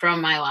from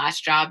my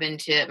last job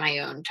into my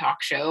own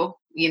talk show,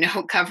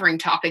 covering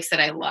topics that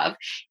I love.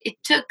 It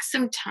took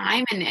some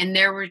time, and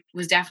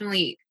was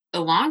definitely a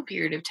long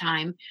period of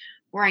time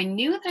where I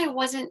knew that I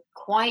wasn't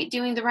quite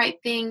doing the right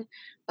thing,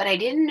 but I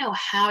didn't know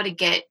how to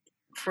get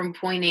from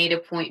point A to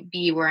point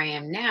B where I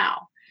am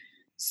now.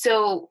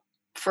 So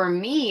for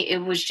me, it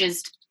was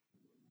just,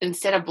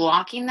 instead of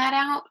blocking that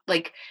out,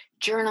 like,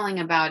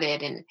 journaling about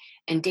it,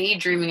 and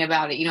daydreaming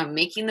about it,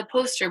 making the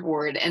poster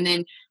board, and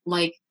then,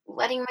 like,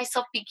 letting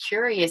myself be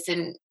curious,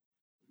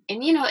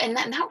 And,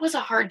 and that was a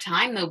hard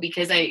time though,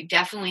 because I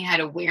definitely had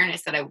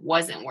awareness that I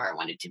wasn't where I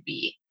wanted to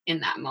be in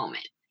that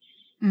moment,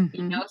 Hmm.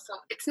 so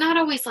it's not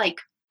always like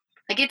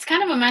it's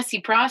kind of a messy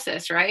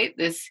process, right?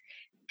 This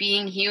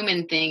being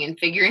human thing and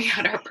figuring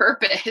out our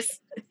purpose.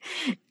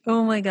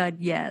 Oh my God,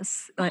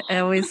 yes. I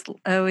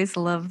always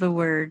love the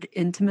word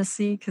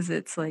intimacy because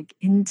it's like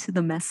into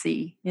the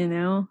messy, And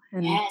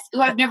Yes.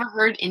 Oh, I've never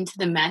heard into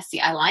the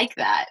messy. I like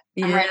that.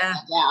 I'm writing yeah.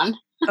 that down.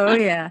 Oh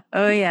yeah.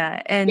 Oh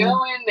yeah. And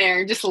Go in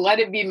there, just let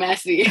it be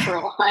messy for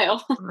a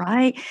while.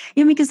 right.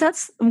 Yeah, because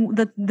that's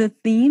the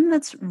theme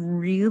that's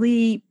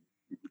really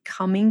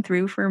coming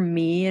through for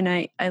me, and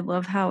I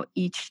love how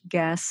each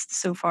guest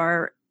so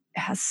far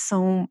has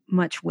so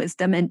much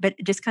wisdom, and but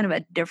just kind of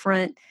a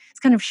different, it's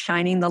kind of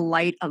shining the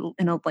light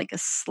in a like a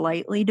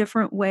slightly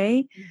different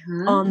way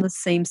Mhm. on the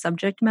same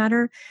subject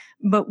matter.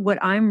 But what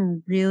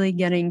I'm really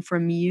getting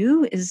from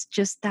you is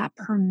just that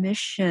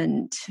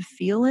permission to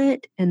feel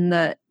it, and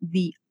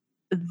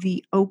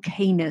the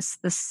okayness,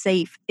 the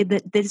safe,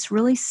 that it's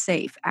really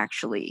safe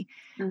actually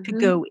to Mhm.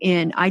 go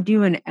in. I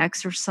do an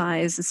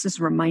exercise. This is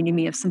reminding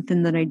me of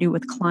something that I do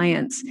with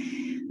clients,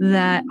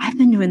 that I've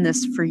been doing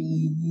this for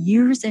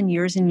years and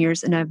years and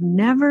years, and I've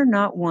never,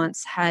 not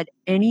once, had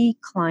any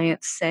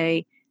client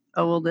say,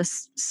 "Oh, well,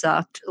 this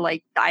sucked.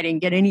 Like, I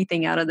didn't get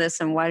anything out of this,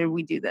 and why did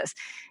we do this?"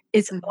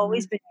 It's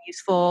always Mhm. been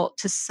useful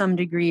to some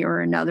degree or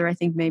another. I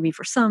think maybe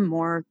for some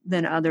more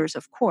than others,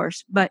 of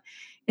course, but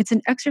it's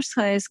an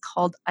exercise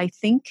called I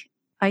think,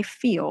 I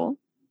feel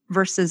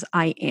versus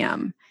I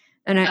am.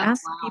 And I Oh,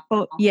 ask people,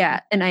 wow.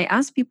 yeah, and I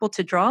ask people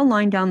to draw a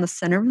line down the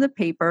center of the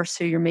paper.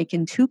 So you're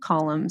making two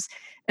columns.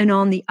 And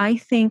on the I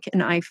think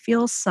and I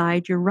feel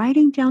side, you're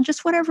writing down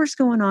just whatever's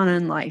going on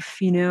in life.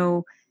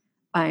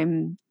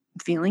 I'm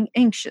feeling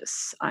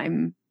anxious.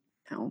 You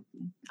know,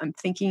 I'm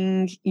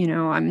thinking,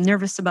 I'm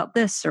nervous about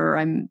this, or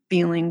I'm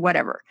feeling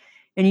whatever.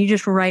 And you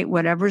just write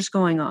whatever's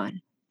going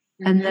on.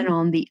 And then Mhm.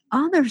 on the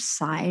other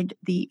side,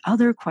 the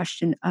other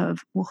question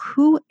of, well,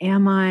 who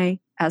am I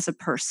as a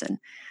person?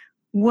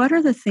 What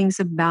are the things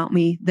about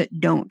me that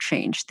don't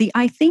change? The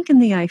I think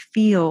and the I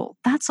feel,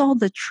 that's all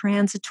the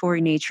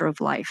transitory nature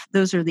of life.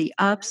 Those are the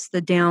ups,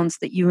 the downs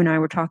that you and I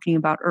were talking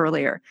about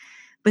earlier.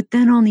 But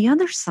then on the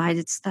other side,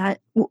 it's that,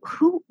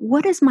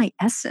 what is my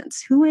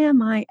essence? Who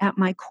am I at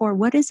my core?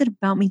 What is it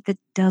about me that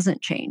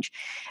doesn't change?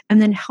 And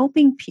then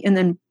and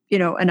then,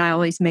 and I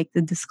always make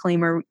the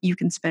disclaimer, you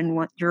can spend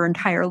your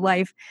entire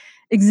life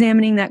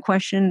examining that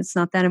question. It's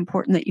not that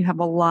important that you have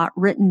a lot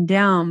written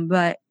down,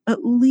 but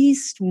at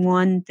least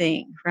one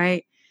thing,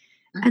 right?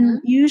 And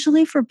Mhm.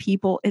 usually for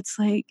people, it's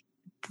like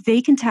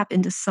they can tap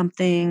into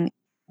something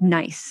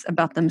nice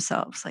about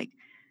themselves, like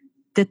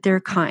that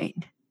they're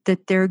kind,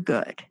 that they're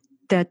good,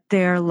 that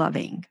they're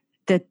loving,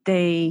 that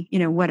they,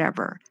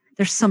 whatever.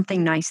 There's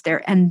something nice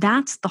there. And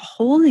that's the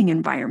holding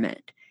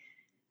environment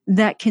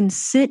that can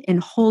sit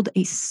and hold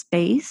a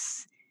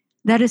space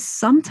that is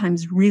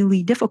sometimes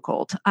really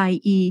difficult,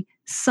 i.e.,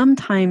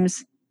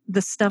 sometimes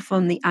the stuff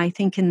on the I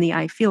think and the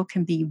I feel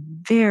can be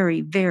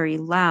very, very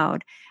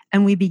loud.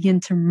 And we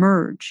begin to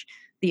merge.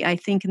 The I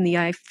think and the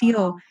I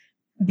feel Wow.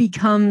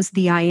 becomes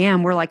the I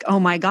am. We're like, oh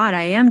my God,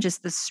 I am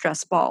just this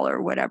stress ball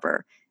or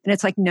whatever. And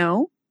it's like,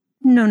 no,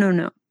 no, no,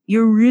 no.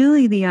 You're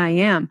really the I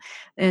am.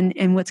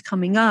 And what's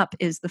coming up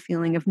is the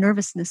feeling of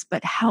nervousness.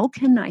 But how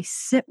can I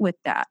sit with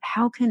that?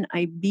 How can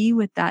I be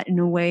with that in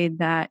a way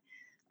that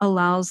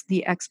allows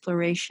the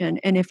exploration?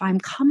 And if I'm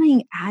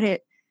coming at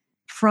it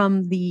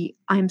from the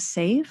I'm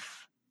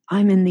safe,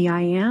 I'm in the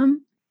I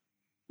am,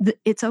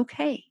 it's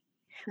okay.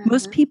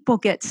 Most Mhm. people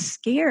get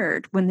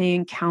scared when they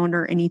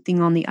encounter anything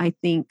on the I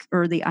think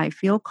or the I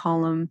feel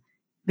column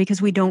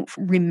because we don't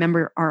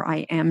remember our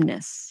I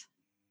amness.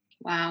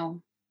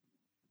 Wow.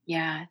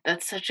 Yeah,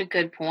 that's such a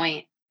good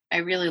point. I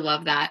really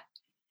love that.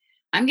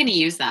 I'm gonna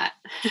use that.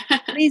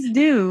 Please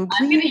do.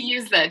 I'm gonna Please.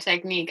 use that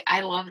technique.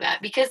 I love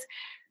that because,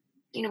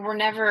 we're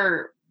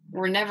never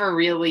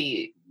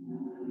really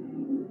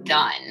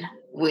done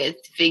with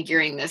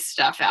figuring this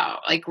stuff out.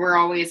 Like we're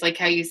always like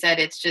how you said,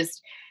 it's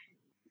just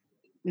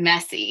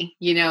messy,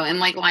 and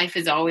like life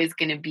is always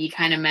going to be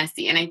kind of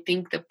messy. And I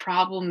think the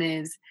problem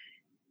is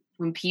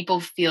when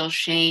people feel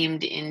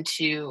shamed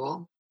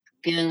into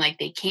feeling like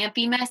they can't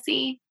be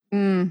messy,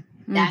 Mm,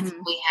 that's mhm,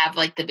 when we have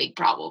like the big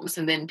problems.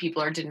 And then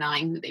people are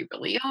denying who they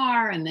really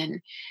are. And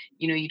then,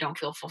 you don't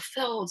feel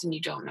fulfilled and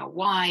you don't know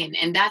why.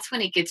 And that's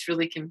when it gets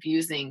really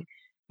confusing.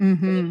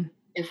 mhm.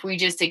 If we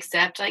just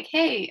accept, like,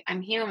 hey,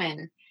 I'm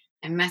human,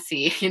 I'm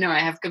messy, I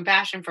have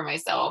compassion for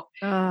myself,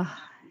 Ugh,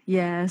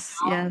 yes,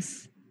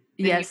 yes,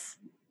 then you yes.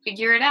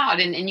 figure it out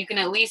and you can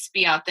at least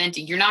be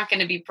authentic. You're not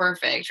going to be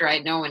perfect,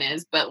 right? No one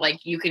is, but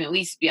like you can at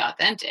least be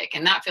authentic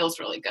and that feels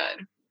really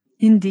good.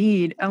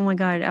 Indeed. Oh my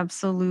God,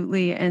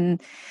 absolutely.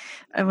 And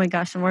oh my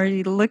gosh, I'm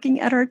already looking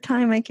at our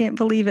time. I can't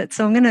believe it.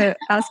 So I'm going to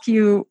ask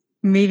you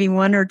maybe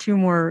one or two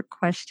more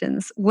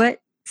questions.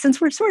 Since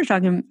we're sort of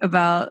talking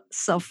about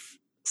self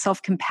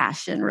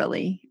compassion,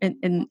 really,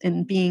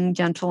 and being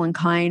gentle and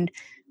kind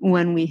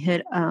when we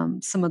hit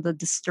some of the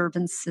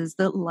disturbances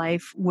that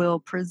life will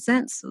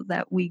present, so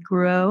that we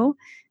grow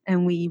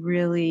and we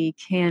really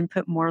can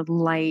put more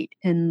light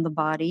in the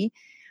body.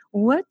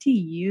 What do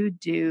you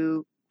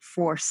do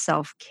for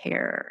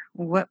self-care?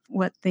 What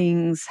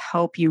things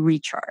help you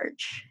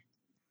recharge?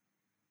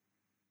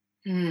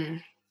 Hmm.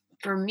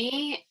 For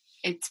me,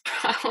 it's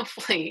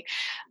probably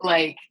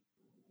like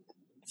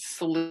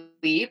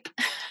sleep,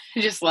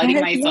 just letting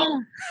Heck myself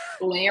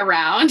yeah. lay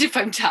around if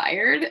I'm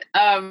tired.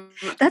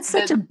 That's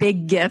such The a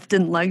big gift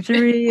and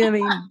luxury. I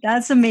mean,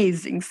 that's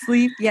amazing.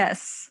 Sleep,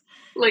 yes.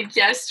 like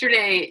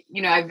yesterday,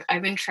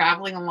 I've been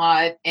traveling a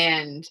lot,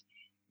 and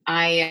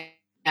I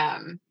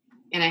and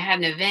I had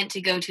an event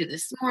to go to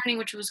this morning,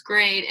 which was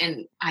great,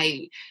 and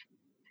I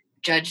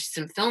judged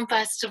some film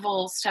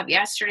festival stuff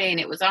yesterday, and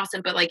it was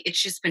awesome. But like,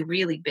 it's just been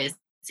really busy.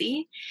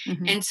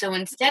 Mhm. And so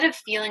instead of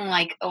feeling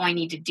like, oh, I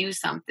need to do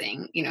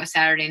something,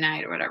 Saturday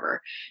night or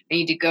whatever, I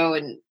need to go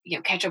and,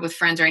 catch up with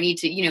friends, or I need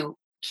to,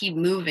 keep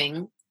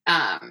moving.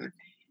 Um,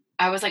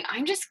 I was like,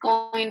 I'm just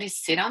going to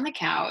sit on the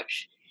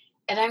couch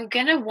and I'm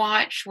going to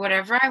watch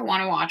whatever I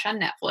want to watch on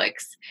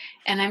Netflix.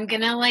 And I'm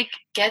going to like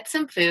get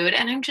some food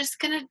and I'm just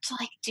going to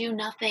like do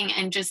nothing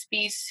and just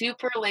be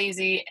super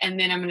lazy. And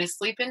then I'm going to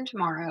sleep in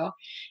tomorrow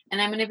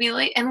and I'm going to be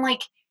late. And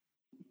like,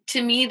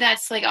 to me,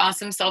 that's like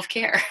awesome self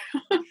care.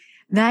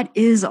 That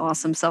is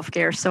awesome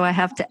self-care. So I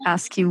have to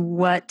ask you,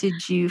 what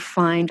did you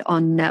find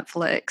on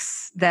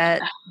Netflix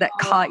that Oh,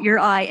 caught your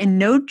eye? And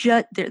no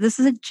this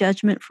is a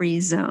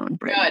judgment-free zone, good.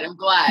 Brittany. I'm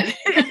glad.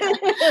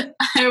 I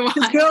Because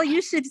watched girl,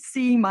 you should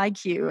see my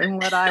queue and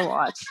what I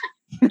watch.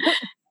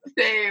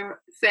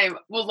 same.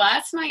 Well,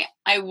 last night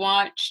I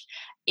watched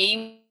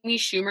Amy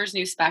Schumer's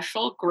new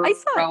special, I saw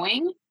it.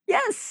 Growing.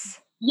 Yes.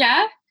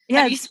 Yeah?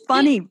 Yeah, Have you it's seen it?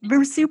 funny.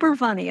 We're super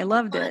funny. I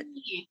loved it.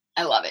 Funny.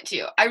 I love it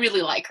too. I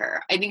really like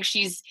her. I think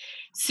she's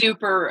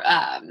super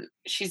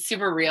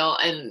real,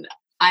 and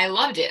I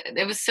loved it.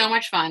 It was so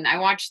much fun. I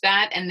watched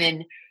that, and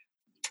then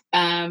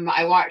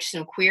I watched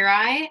some Queer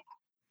Eye.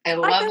 I I've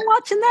love been it.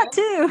 watching that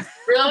too.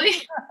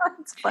 Really?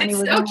 It's funny It's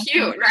with so my cute,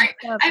 favorite right?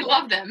 stuff. I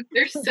love them.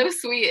 They're so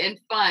sweet and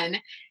fun.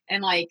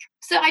 And like,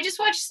 so I just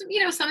watched some,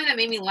 something that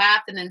made me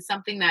laugh, and then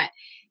something that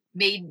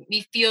made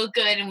me feel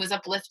good and was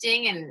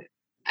uplifting. And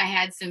I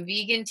had some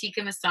vegan tikka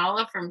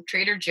masala from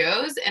Trader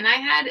Joe's, and I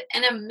had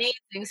an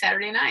amazing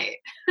Saturday night.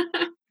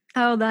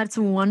 Oh, that's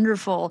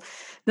wonderful.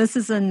 This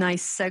is a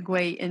nice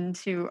segue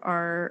into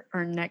our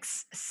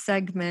next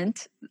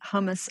segment,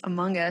 Hummus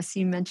Among Us.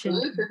 You mentioned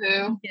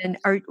Ooh. vegan.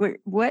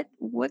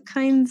 What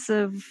kinds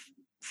of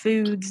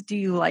foods do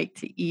you like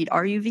to eat?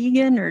 Are you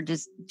vegan or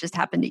just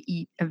happen to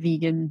eat a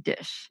vegan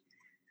dish?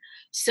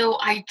 So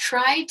I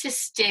tried to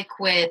stick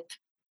with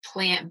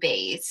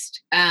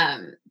plant-based.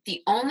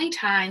 The only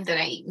time that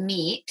I eat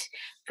meat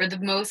for the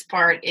most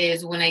part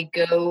is when I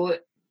go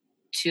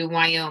to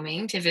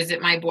Wyoming to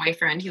visit my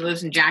boyfriend. He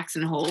lives in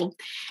Jackson Hole,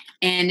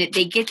 and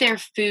they get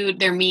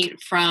their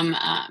meat from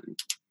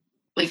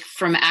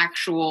from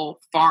actual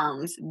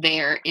farms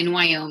there in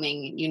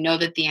Wyoming. You know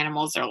that the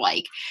animals are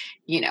like,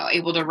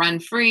 able to run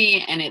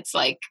free, and it's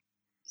like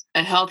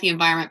a healthy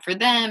environment for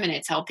them, and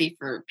it's healthy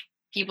for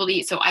people to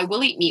eat. So I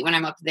will eat meat when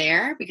I'm up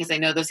there because I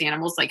know those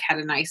animals like had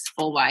a nice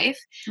full life.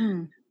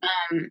 Mm.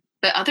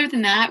 But other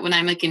than that, when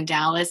I'm like in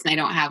Dallas and I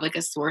don't have like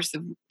a source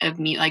of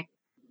meat like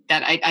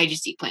that, I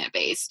just eat plant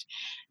based.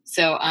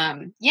 So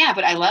yeah,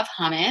 but I love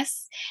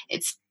hummus.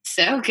 It's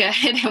so good.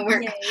 And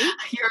Yay.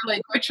 you're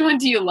like, which one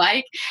do you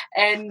like?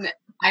 And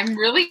I'm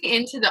really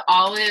into the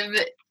olive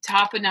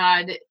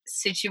tapenade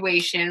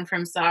situation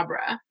from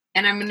Sabra.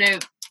 And I'm gonna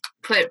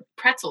put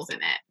pretzels in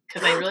it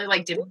because I really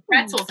like dipping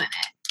pretzels in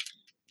it.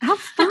 How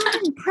fun.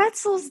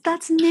 Pretzels,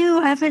 that's new.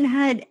 I haven't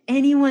had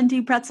anyone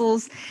do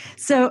pretzels.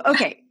 So,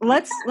 okay,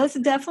 let's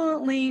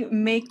definitely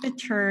make the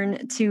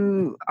turn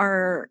to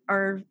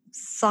our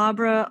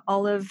Sabra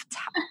olive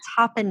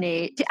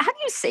tapenade. How do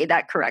you say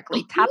that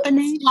correctly?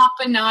 Tapenade?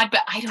 Tapenade,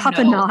 but I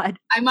don't know. Tapenade.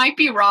 I might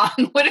be wrong.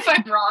 What if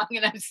I'm wrong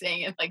and I'm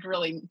saying it like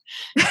really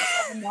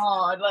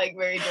tapenade, like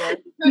very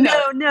good?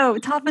 No,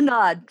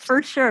 tapenade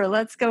for sure.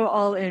 Let's go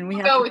all in. We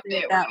have Go to with say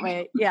it it. that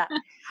way. Yeah.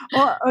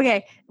 Well,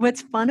 okay.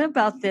 What's fun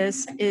about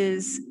this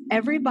is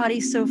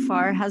everybody so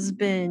far has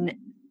been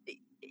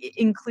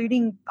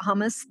including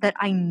hummus that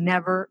I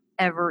never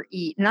ever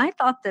eat. And I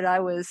thought that I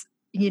was,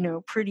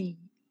 pretty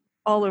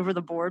all over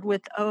the board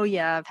with, oh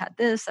yeah, I've had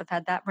this, I've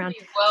had that round.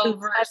 Pretty So well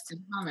versed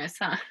in hummus,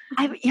 huh?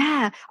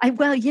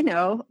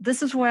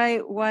 this is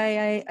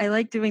why I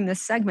like doing this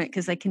segment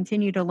because I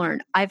continue to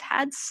learn. I've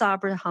had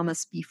Sabra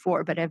hummus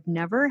before, but I've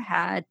never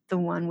had the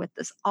one with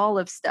this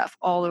olive stuff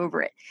all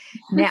over it.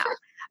 Now,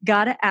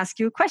 gotta ask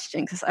you a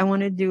question because I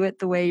want to do it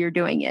the way you're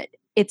doing it.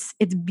 It's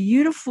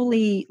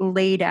beautifully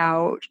laid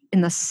out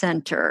in the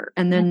center,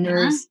 and then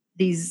there's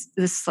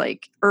this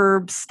like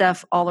herb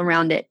stuff all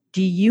around it.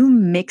 Do you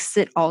mix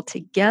it all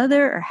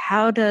together, or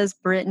how does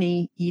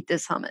Brittany eat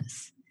this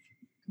hummus?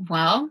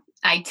 Well,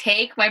 I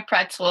take my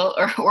pretzel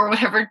or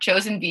whatever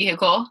chosen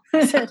vehicle,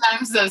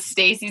 sometimes those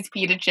Stacy's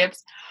pita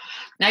chips,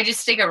 and I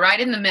just stick it right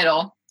in the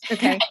middle.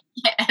 Okay.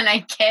 And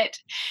I get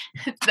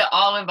the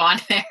olive on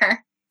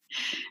there.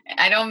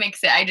 I don't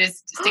mix it. I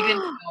just stick it in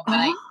the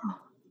middle.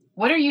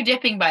 What are you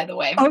dipping, by the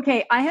way?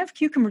 Okay, I have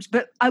cucumbers,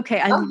 but okay,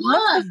 I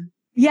love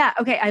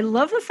I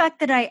love the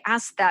fact that I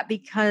asked that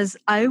because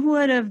I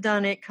would have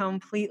done it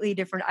completely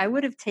different. I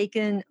would have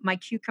taken my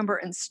cucumber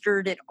and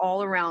stirred it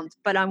all around,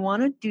 but I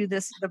want to do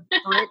this the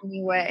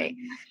Brittany way.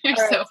 You're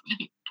All right. so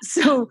funny.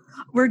 So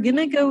we're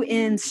gonna go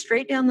in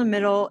straight down the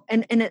middle,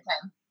 and it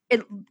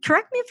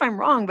correct me if I'm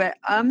wrong, but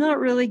I'm not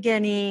really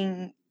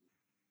getting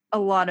a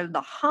lot of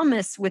the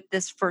hummus with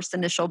this first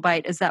initial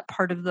bite. Is that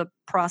part of the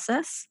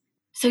process?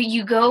 So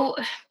you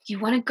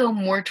want to go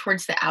more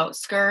towards the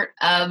outskirt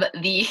of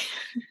the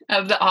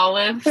of the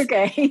olives.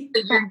 Okay.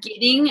 So you're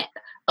getting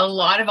a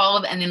lot of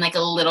olive and then like a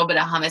little bit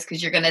of hummus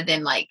because you're gonna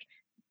then like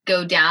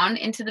go down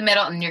into the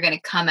middle and you're gonna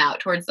come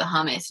out towards the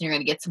hummus and you're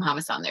gonna get some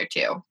hummus on there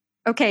too.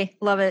 Okay,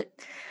 love it.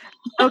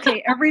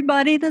 Okay,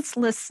 everybody that's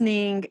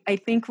listening, I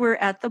think we're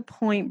at the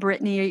point,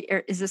 Brittany,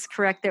 is this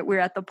correct that we're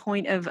at the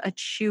point of a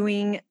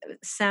chewing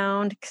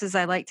sound? Because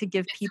I like to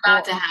give people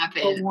About to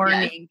happen. a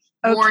warning. Yes.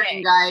 Okay.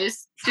 Warning,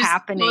 guys. Just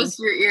happening. close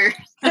your ear.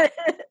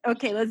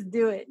 Okay, let's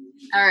do it.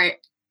 All right.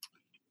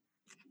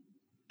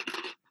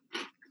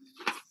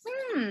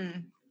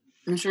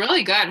 It's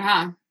really good,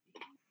 huh?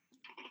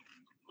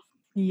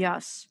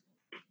 Yes.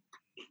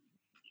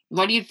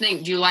 What do you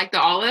think? Do you like the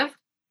olive?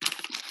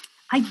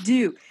 I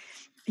do.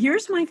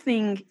 Here's my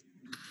thing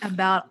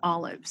about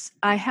olives.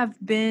 I have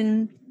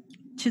been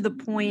to the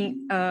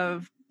point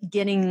of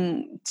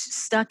getting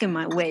stuck in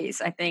my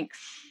ways, I think,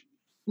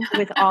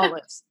 with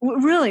olives.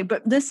 Really,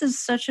 but this is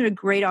such a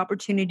great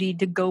opportunity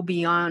to go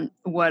beyond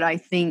what I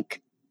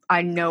think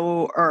I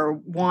know or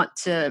want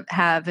to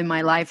have in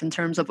my life in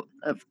terms of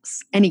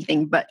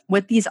anything, but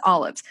with these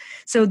olives.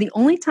 So the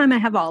only time I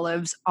have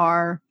olives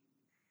are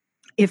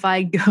if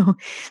I go,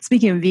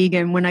 speaking of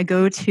vegan, when I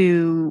go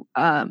to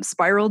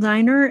Spiral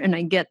Diner and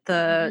I get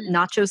the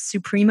Nachos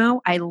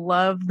Supremo, I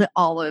love the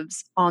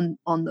olives on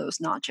those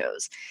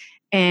nachos.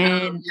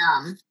 And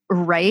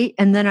right.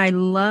 And then I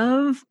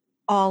love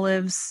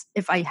olives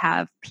if I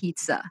have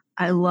pizza.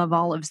 I love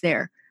olives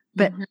there.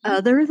 But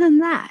other than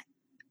that,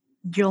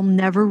 you'll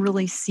never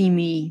really see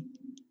me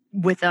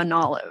with an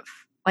olive.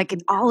 Like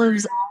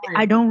olives,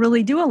 I don't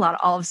really do a lot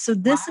of olives. So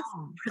this is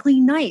really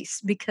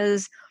nice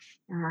because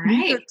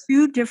these are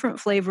two different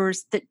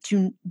flavors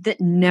that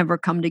never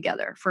come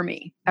together for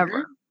me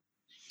ever.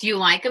 Do you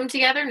like them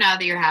together now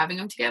that you're having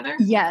them together?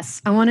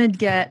 Yes. I want to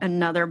get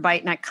another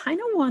bite and I kind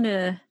of want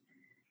to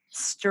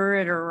stir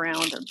it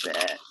around a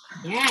bit.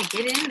 Yeah,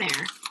 get in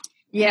there.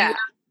 Yeah.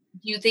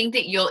 Do you think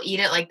that you'll eat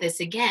it like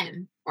this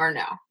again or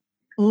no?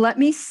 Let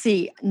me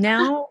see.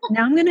 Now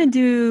I'm going to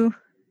do,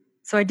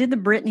 so I did the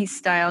Brittany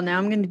style. Now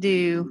I'm going to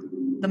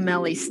do the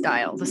Melly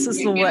style. This is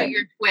the way.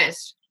 Your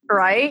twist.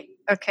 Right?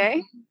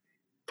 Okay.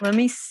 Let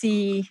me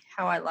see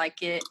how I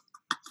like it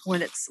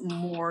when it's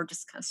more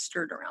just kind of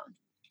stirred around.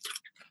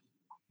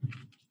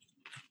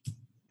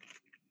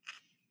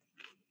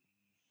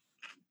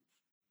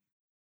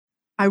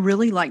 I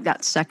really like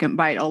that second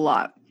bite a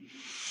lot.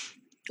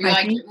 You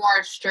like it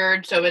more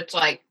stirred so it's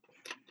like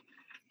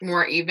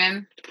more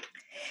even?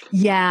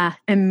 Yeah,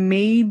 and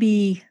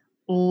maybe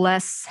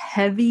less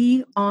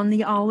heavy on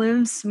the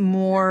olives,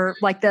 more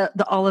like the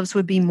olives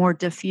would be more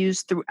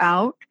diffused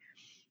throughout.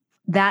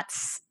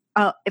 That's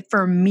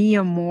for me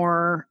a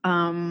more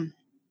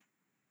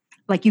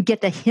like you get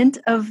the hint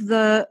of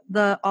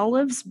the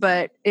olives,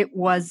 but it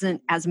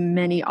wasn't as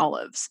many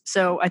olives.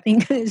 So I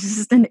think it's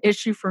just an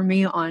issue for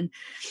me on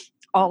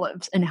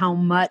olives and how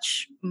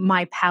much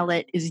my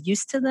palate is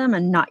used to them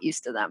and not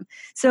used to them.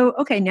 So,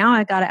 okay, now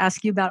I got to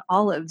ask you about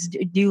olives.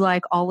 Do you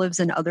like olives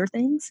and other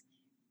things?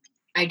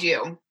 I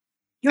do.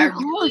 You're an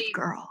olive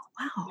girl.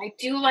 Wow. I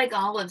do like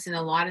olives in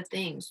a lot of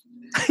things.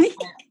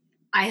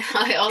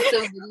 I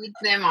also eat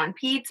them on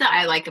pizza.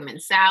 I like them in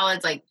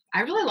salads. Like,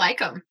 I really like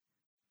them.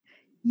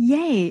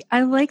 Yay.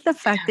 I like the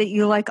fact that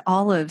you like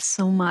olives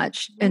so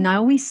much. And I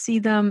always see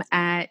them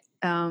at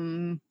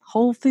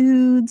Whole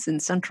Foods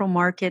and Central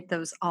Market,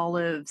 those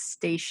olive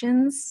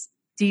stations.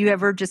 Do you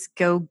ever just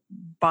go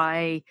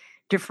buy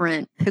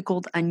different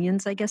pickled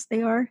onions, I guess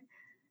they are?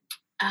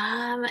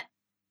 I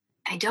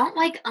don't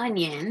like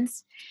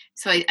onions,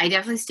 so I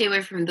definitely stay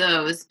away from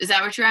those. Is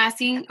that what you're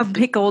asking?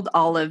 Pickled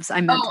olives,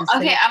 I meant to say.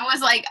 Okay. I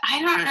was like,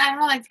 I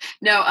don't like,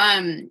 no,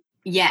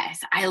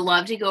 yes, I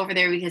love to go over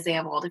there because they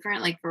have all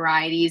different like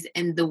varieties,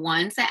 and the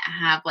ones that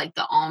have like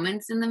the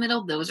almonds in the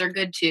middle, those are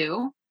good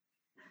too.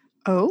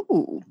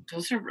 Oh.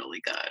 Those are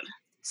really good.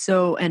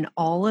 So an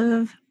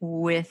olive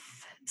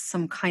with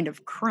some kind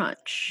of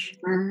crunch.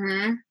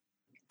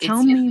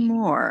 Tell me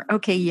more.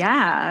 Okay,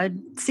 yeah.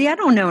 See, I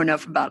don't know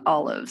enough about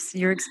olives.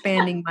 You're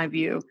expanding my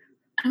view.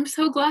 I'm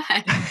so glad.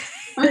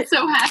 I'm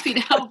so happy to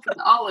help with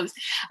olives.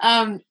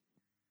 I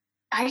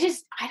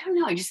don't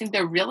know. I just think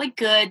they're really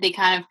good. They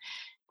kind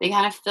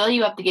of fill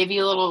you up. They give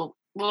you a little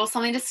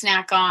something to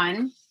snack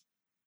on.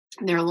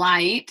 They're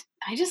light.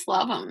 I just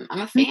love them.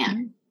 I'm a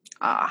fan.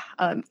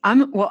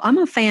 I'm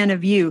a fan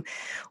of you.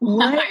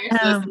 What,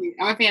 I'm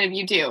a fan of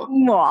you too.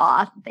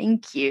 Aw,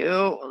 thank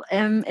you.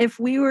 If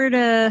we were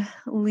to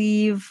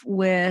leave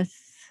with,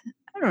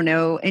 I don't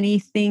know,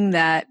 anything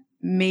that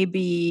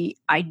maybe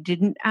I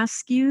didn't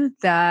ask you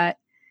that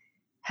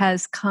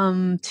has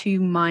come to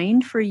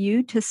mind for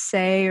you to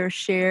say or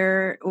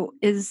share?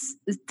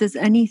 Does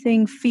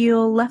anything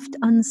feel left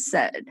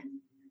unsaid?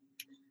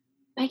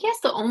 I guess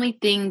the only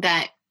thing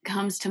that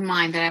comes to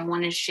mind that I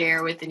want to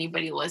share with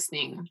anybody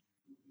listening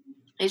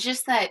is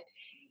just that,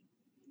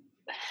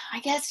 I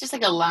guess, just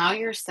like allow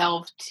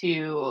yourself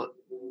to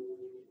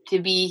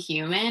be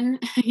human,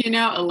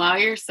 allow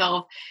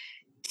yourself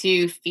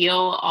to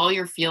feel all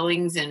your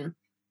feelings, and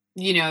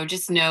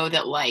just know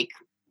that, like,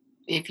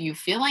 if you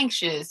feel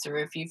anxious or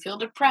if you feel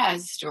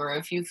depressed or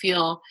if you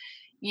feel,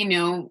 you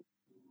know,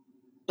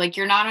 like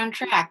you're not on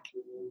track,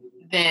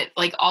 that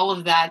like all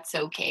of that's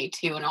okay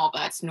too, and all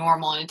that's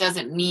normal. And it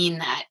doesn't mean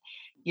that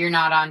you're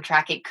not on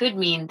track. It could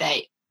mean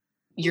that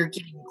you're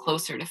getting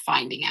closer to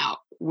finding out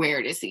where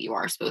it is that you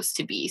are supposed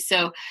to be.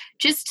 So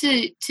just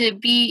to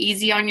be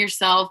easy on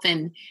yourself,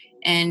 and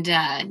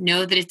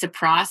know that it's a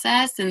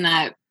process, and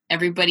that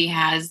everybody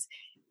has,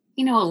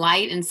 a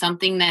light and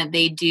something that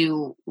they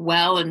do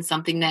well and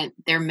something that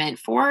they're meant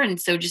for. And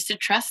so just to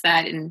trust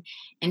that, and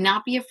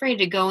not be afraid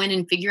to go in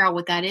and figure out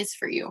what that is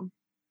for you.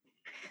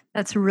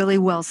 That's really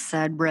well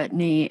said,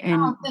 Brittany.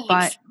 And Oh,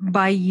 thanks.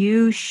 by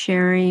you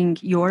sharing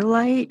your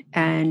light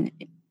and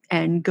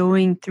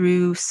going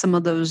through some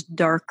of those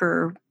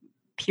darker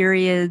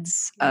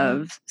periods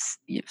of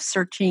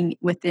searching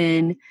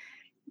within,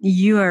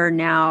 you are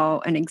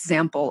now an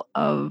example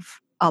of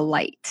a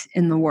light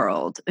in the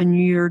world, and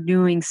you're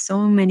doing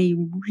so many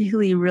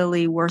really,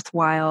 really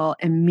worthwhile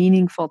and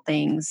meaningful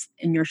things,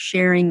 and you're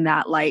sharing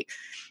that light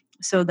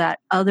so that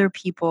other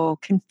people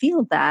can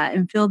feel that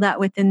and feel that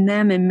within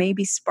them, and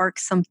maybe spark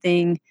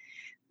something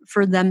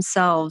for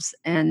themselves.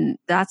 And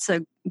that's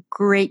a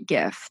great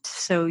gift.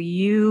 So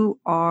you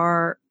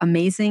are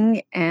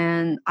amazing,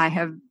 and I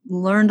have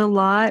learned a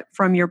lot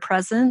from your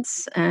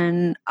presence,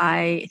 and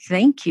I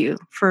thank you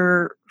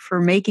for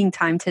making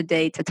time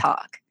today to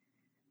talk.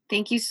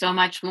 Thank you so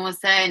much,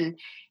 Melissa.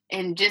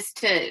 And just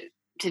to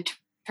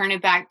turn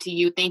it back to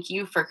you, thank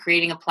you for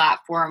creating a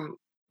platform,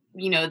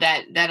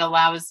 that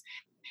allows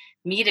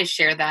me to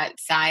share that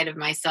side of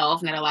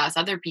myself, and that allows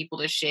other people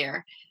to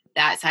share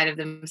that side of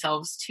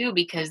themselves too.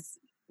 Because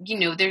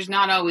there's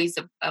not always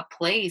a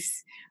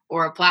place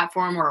or a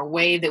platform or a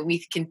way that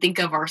we can think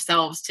of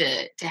ourselves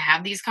to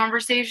have these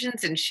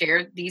conversations and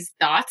share these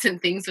thoughts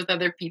and things with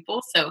other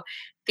people. So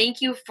thank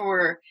you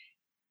for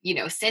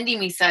sending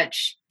me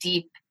such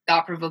deep,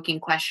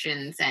 thought-provoking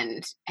questions,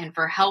 and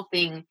for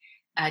helping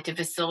to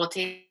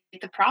facilitate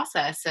the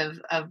process of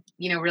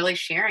really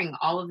sharing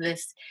all of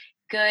this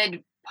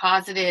good,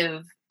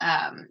 positive,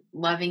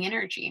 loving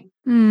energy.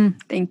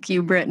 Thank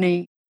you,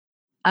 Brittany.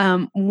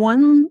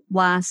 One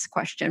last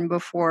question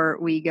before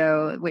we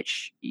go,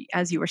 which,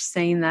 as you were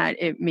saying that,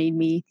 it made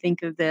me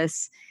think of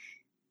this.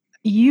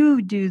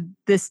 You do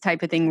this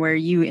type of thing where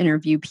you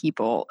interview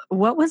people.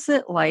 What was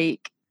it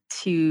like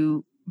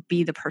to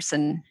be the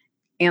person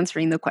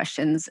answering the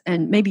questions?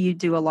 And maybe you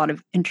do a lot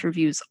of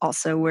interviews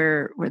also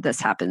where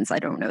this happens. I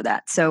don't know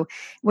that. So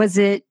was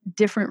it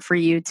different for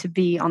you to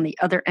be on the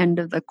other end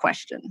of the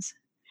questions?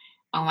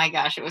 Oh my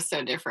gosh, it was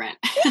so different.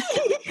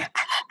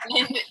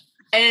 and,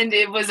 and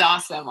it was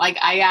awesome. Like,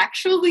 I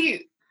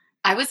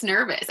was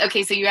nervous.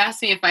 Okay, so you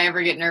asked me if I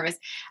ever get nervous.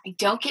 I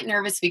don't get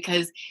nervous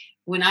because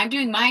when I'm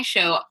doing my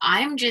show,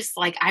 I'm just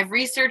like, I've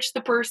researched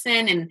the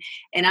person,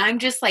 and I'm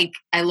just like,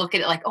 I look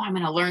at it like, oh, I'm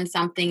going to learn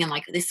something, and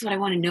like, this is what I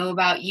want to know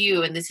about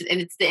you, and it's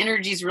the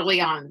energy's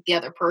really on the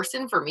other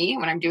person for me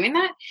when I'm doing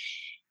that.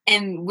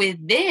 And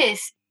with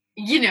this,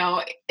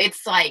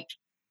 it's like,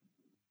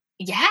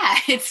 yeah,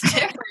 it's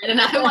different, and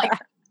I'm like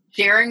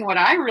sharing what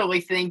I really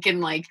think, and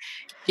like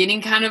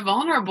getting kind of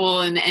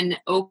vulnerable, and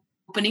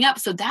opening up.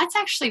 So that's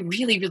actually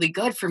really, really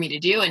good for me to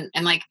do,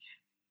 and like,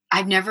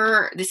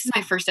 this is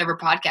my first ever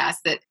podcast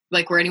that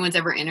like where anyone's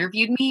ever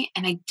interviewed me.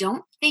 And I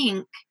don't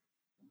think,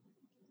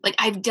 like,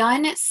 I've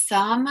done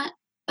some,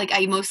 like,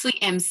 I mostly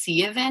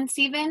MC events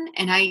even.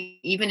 And I,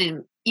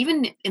 even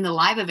in the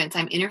live events,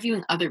 I'm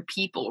interviewing other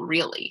people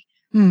really.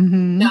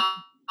 Mm-hmm. So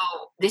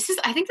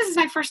I think this is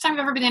my first time I've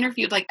ever been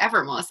interviewed, like,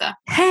 ever, Melissa.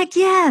 Heck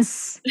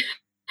yes.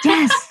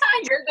 Yes.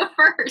 You're the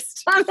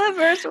first. I'm the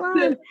first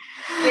one.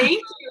 Thank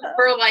you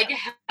for like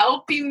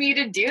helping me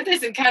to do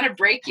this and kind of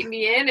breaking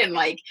me in, and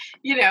like,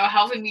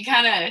 helping me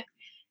kind of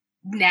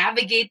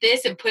navigate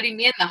this and putting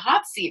me in the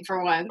hot seat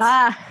for once.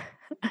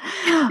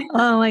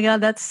 Oh my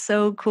God, that's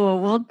so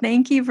cool. Well,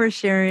 thank you for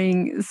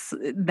sharing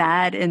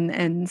that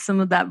and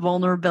some of that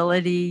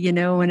vulnerability.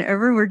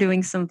 Whenever we're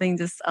doing something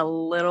just a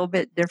little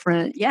bit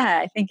different, yeah,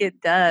 I think it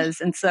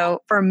does. And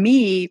so for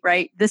me,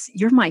 right,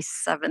 you're my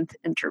 7th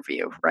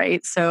interview,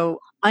 right? So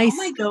oh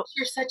my gosh,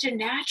 you're such a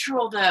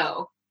natural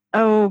though.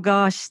 Oh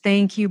gosh,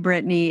 thank you,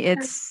 Brittany.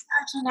 You're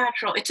such a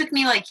natural. It took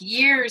me like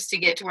years to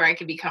get to where I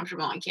could be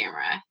comfortable on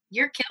camera.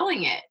 You're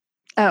killing it.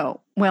 Oh,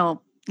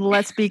 well,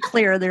 let's be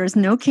clear. There's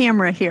no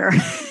camera here.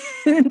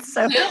 And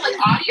so, like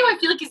audio, I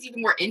feel like is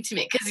even more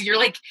intimate because you're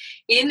like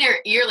in their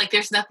ear, like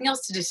there's nothing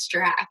else to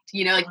distract,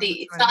 like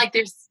it's not like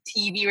there's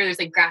TV where there's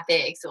like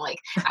graphics or like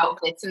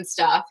outfits and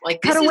stuff.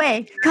 Like cut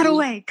away.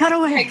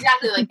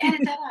 Exactly, like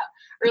edit that out.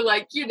 Or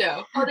like,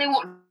 oh, they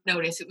won't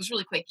notice. It was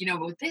really quick,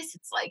 but with this,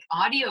 it's like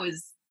audio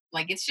is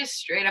like, it's just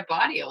straight up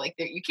audio. Like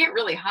you can't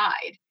really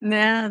hide.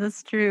 Yeah,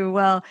 that's true.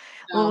 Well,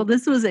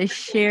 this was a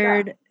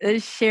shared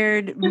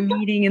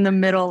meeting in the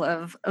middle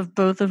of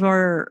both of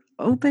our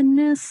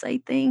openness,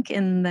 I think.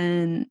 And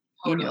then,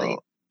 Totally.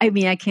 I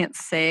mean, I can't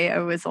say I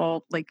was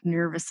all like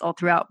nervous all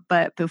throughout,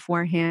 but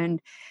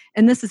beforehand,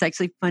 and this is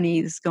actually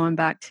funny, this is going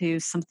back to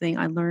something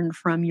I learned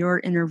from your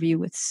interview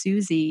with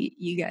Susie.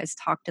 You guys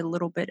talked a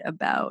little bit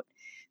about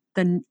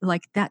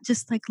that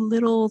just like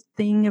little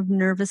thing of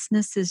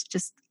nervousness is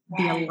just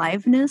the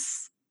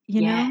aliveness,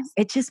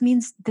 it just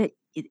means that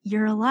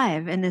you're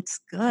alive and it's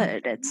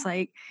good. It's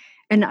like,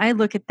 and I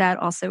look at that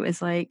also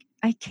as like,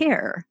 I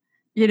care,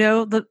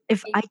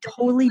 if I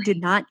totally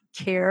did not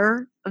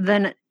care,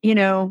 then,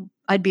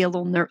 I'd be a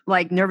little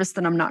nervous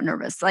that I'm not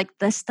nervous. Like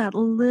that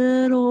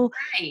little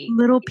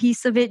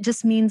piece of it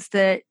just means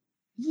that,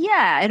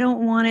 I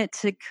don't want it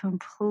to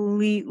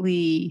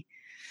completely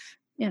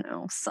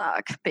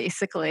suck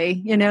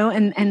basically,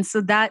 and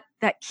so that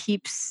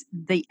keeps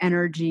the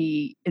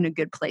energy in a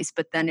good place.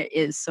 But then it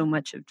is so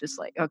much of just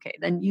like, okay,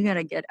 then you got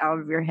to get out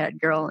of your head,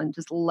 girl, and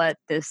just let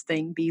this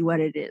thing be what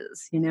it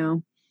is,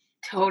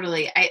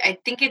 Totally. I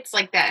think it's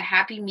like that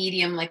happy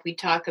medium, like we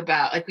just talked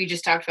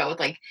about with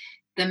like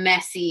the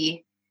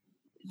messy,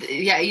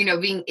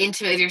 being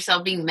intimate with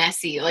yourself, being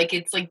messy. Like,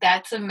 it's like,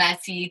 that's a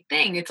messy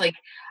thing. It's like,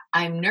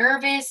 I'm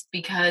nervous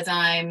because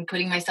I'm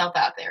putting myself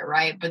out there,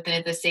 right? But then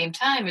at the same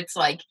time, it's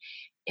like,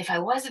 if I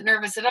wasn't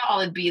nervous at all,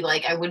 it'd be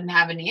like I wouldn't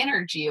have any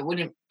energy. It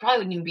probably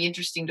wouldn't even be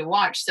interesting to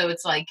watch. So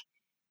it's like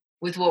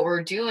with what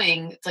we're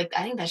doing, it's like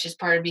I think that's just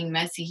part of being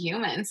messy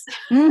humans.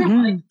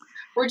 Mm-hmm. Like,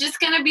 we're just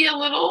gonna be a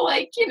little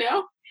like,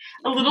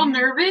 a little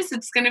nervous.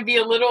 It's gonna be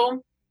a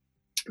little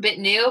bit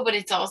new, but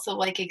it's also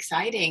like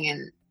exciting.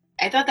 And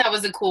I thought that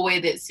was a cool way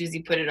that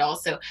Susie put it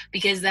also,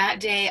 because that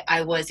day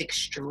I was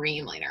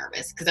extremely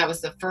nervous because it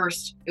was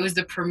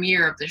the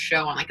premiere of the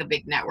show on like a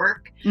big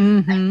network.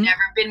 Mm-hmm. I've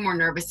never been more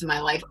nervous in my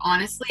life.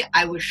 Honestly,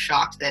 I was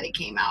shocked that it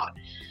came out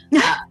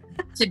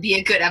to be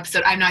a good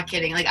episode. I'm not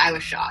kidding. Like, I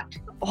was shocked.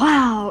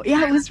 Wow.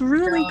 Yeah, it was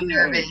really good.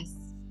 Nervous.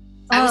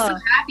 I was so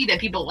happy that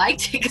people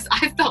liked it because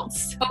I felt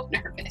so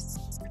nervous.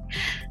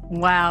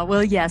 Wow.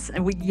 Well, yes.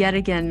 And yet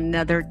again,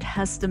 another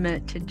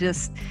testament to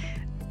just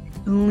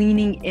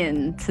leaning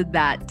into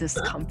that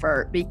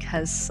discomfort,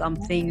 because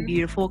something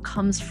beautiful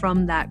comes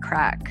from that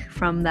crack,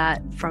 from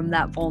that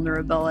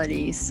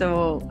vulnerability.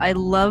 So I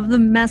love the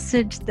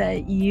message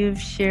that you've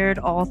shared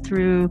all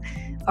through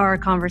our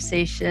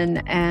conversation.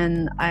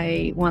 And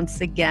I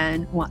once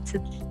again want to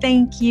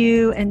thank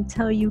you and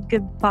tell you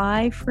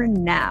goodbye for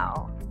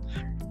now.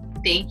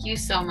 Thank you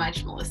so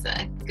much,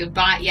 Melissa.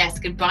 Goodbye. Yes,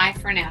 goodbye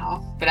for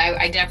now. But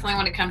I definitely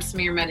want to come to some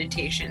of your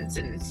meditations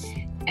and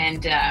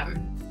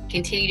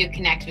continue to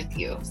connect with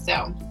you.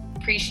 So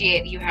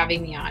appreciate you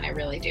having me on. I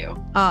really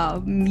do.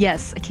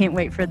 Yes, I can't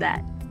wait for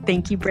that.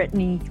 Thank you,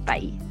 Brittany.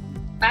 Bye.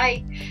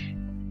 Bye.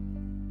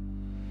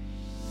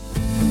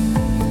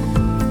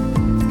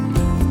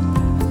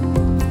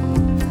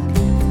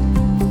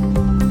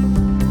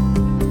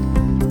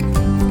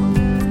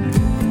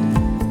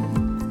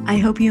 I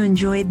hope you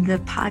enjoyed the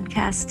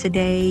podcast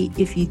today.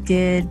 If you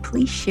did,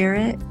 please share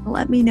it.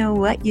 Let me know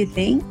what you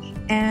think,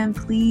 and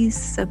please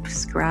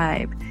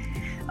subscribe.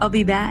 I'll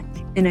be back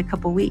in a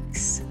couple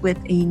weeks with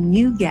a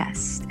new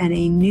guest and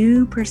a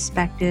new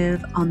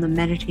perspective on the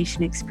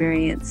meditation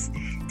experience.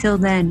 Till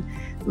then,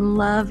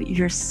 love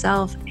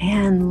yourself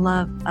and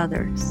love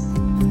others.